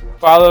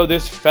 Follow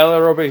this fella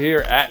over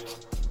here at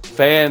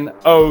Fan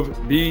of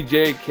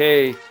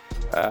BJK.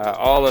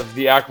 All of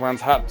the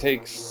Akman's hot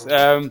takes.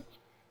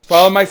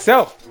 Follow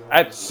myself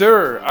at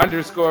Sir_Rights_a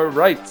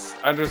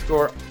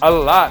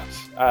lot.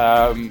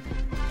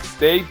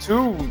 Stay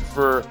tuned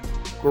for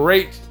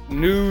great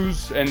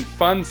news and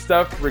fun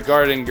stuff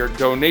regarding your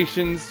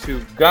donations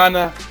to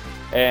Ghana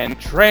and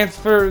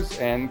transfers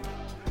and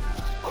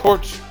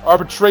court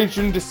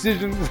arbitration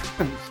decisions.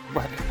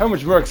 How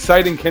much more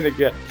exciting can it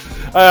get?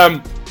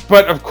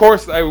 But of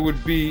course, I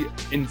would be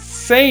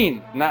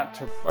insane not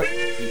to.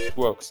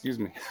 Well, excuse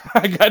me.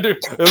 I got a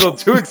little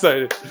too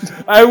excited.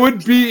 I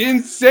would be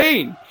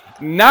insane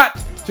not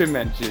to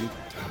mention.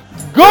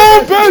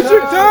 Go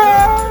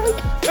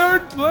Beşiktaş!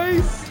 Third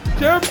place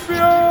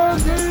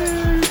Champions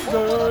League!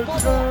 Third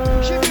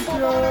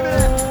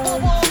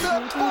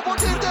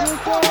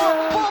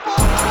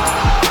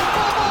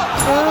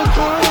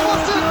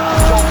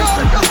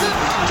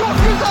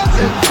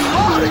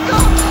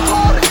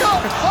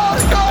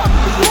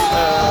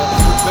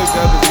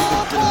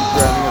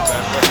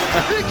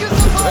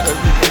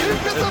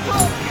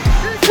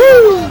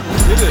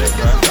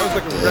That was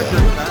like a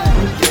record time.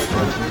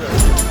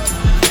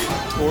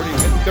 40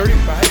 minutes, 35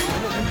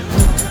 minutes.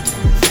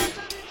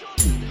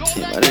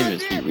 Damn, I didn't even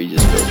see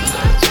Regis go.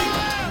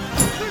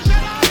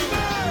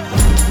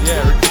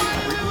 Yeah,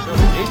 Regis go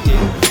 88.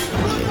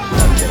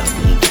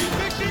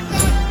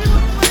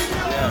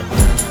 Yeah.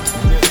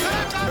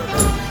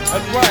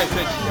 That's why I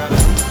said you got it.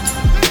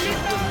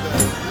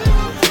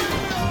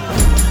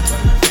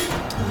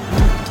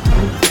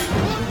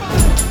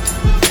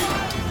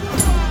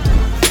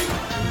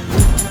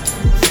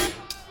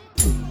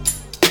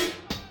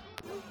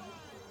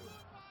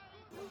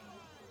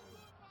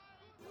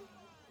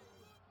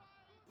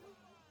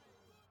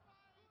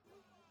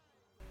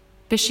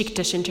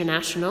 Beşiktaş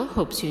International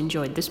hopes you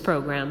enjoyed this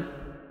program.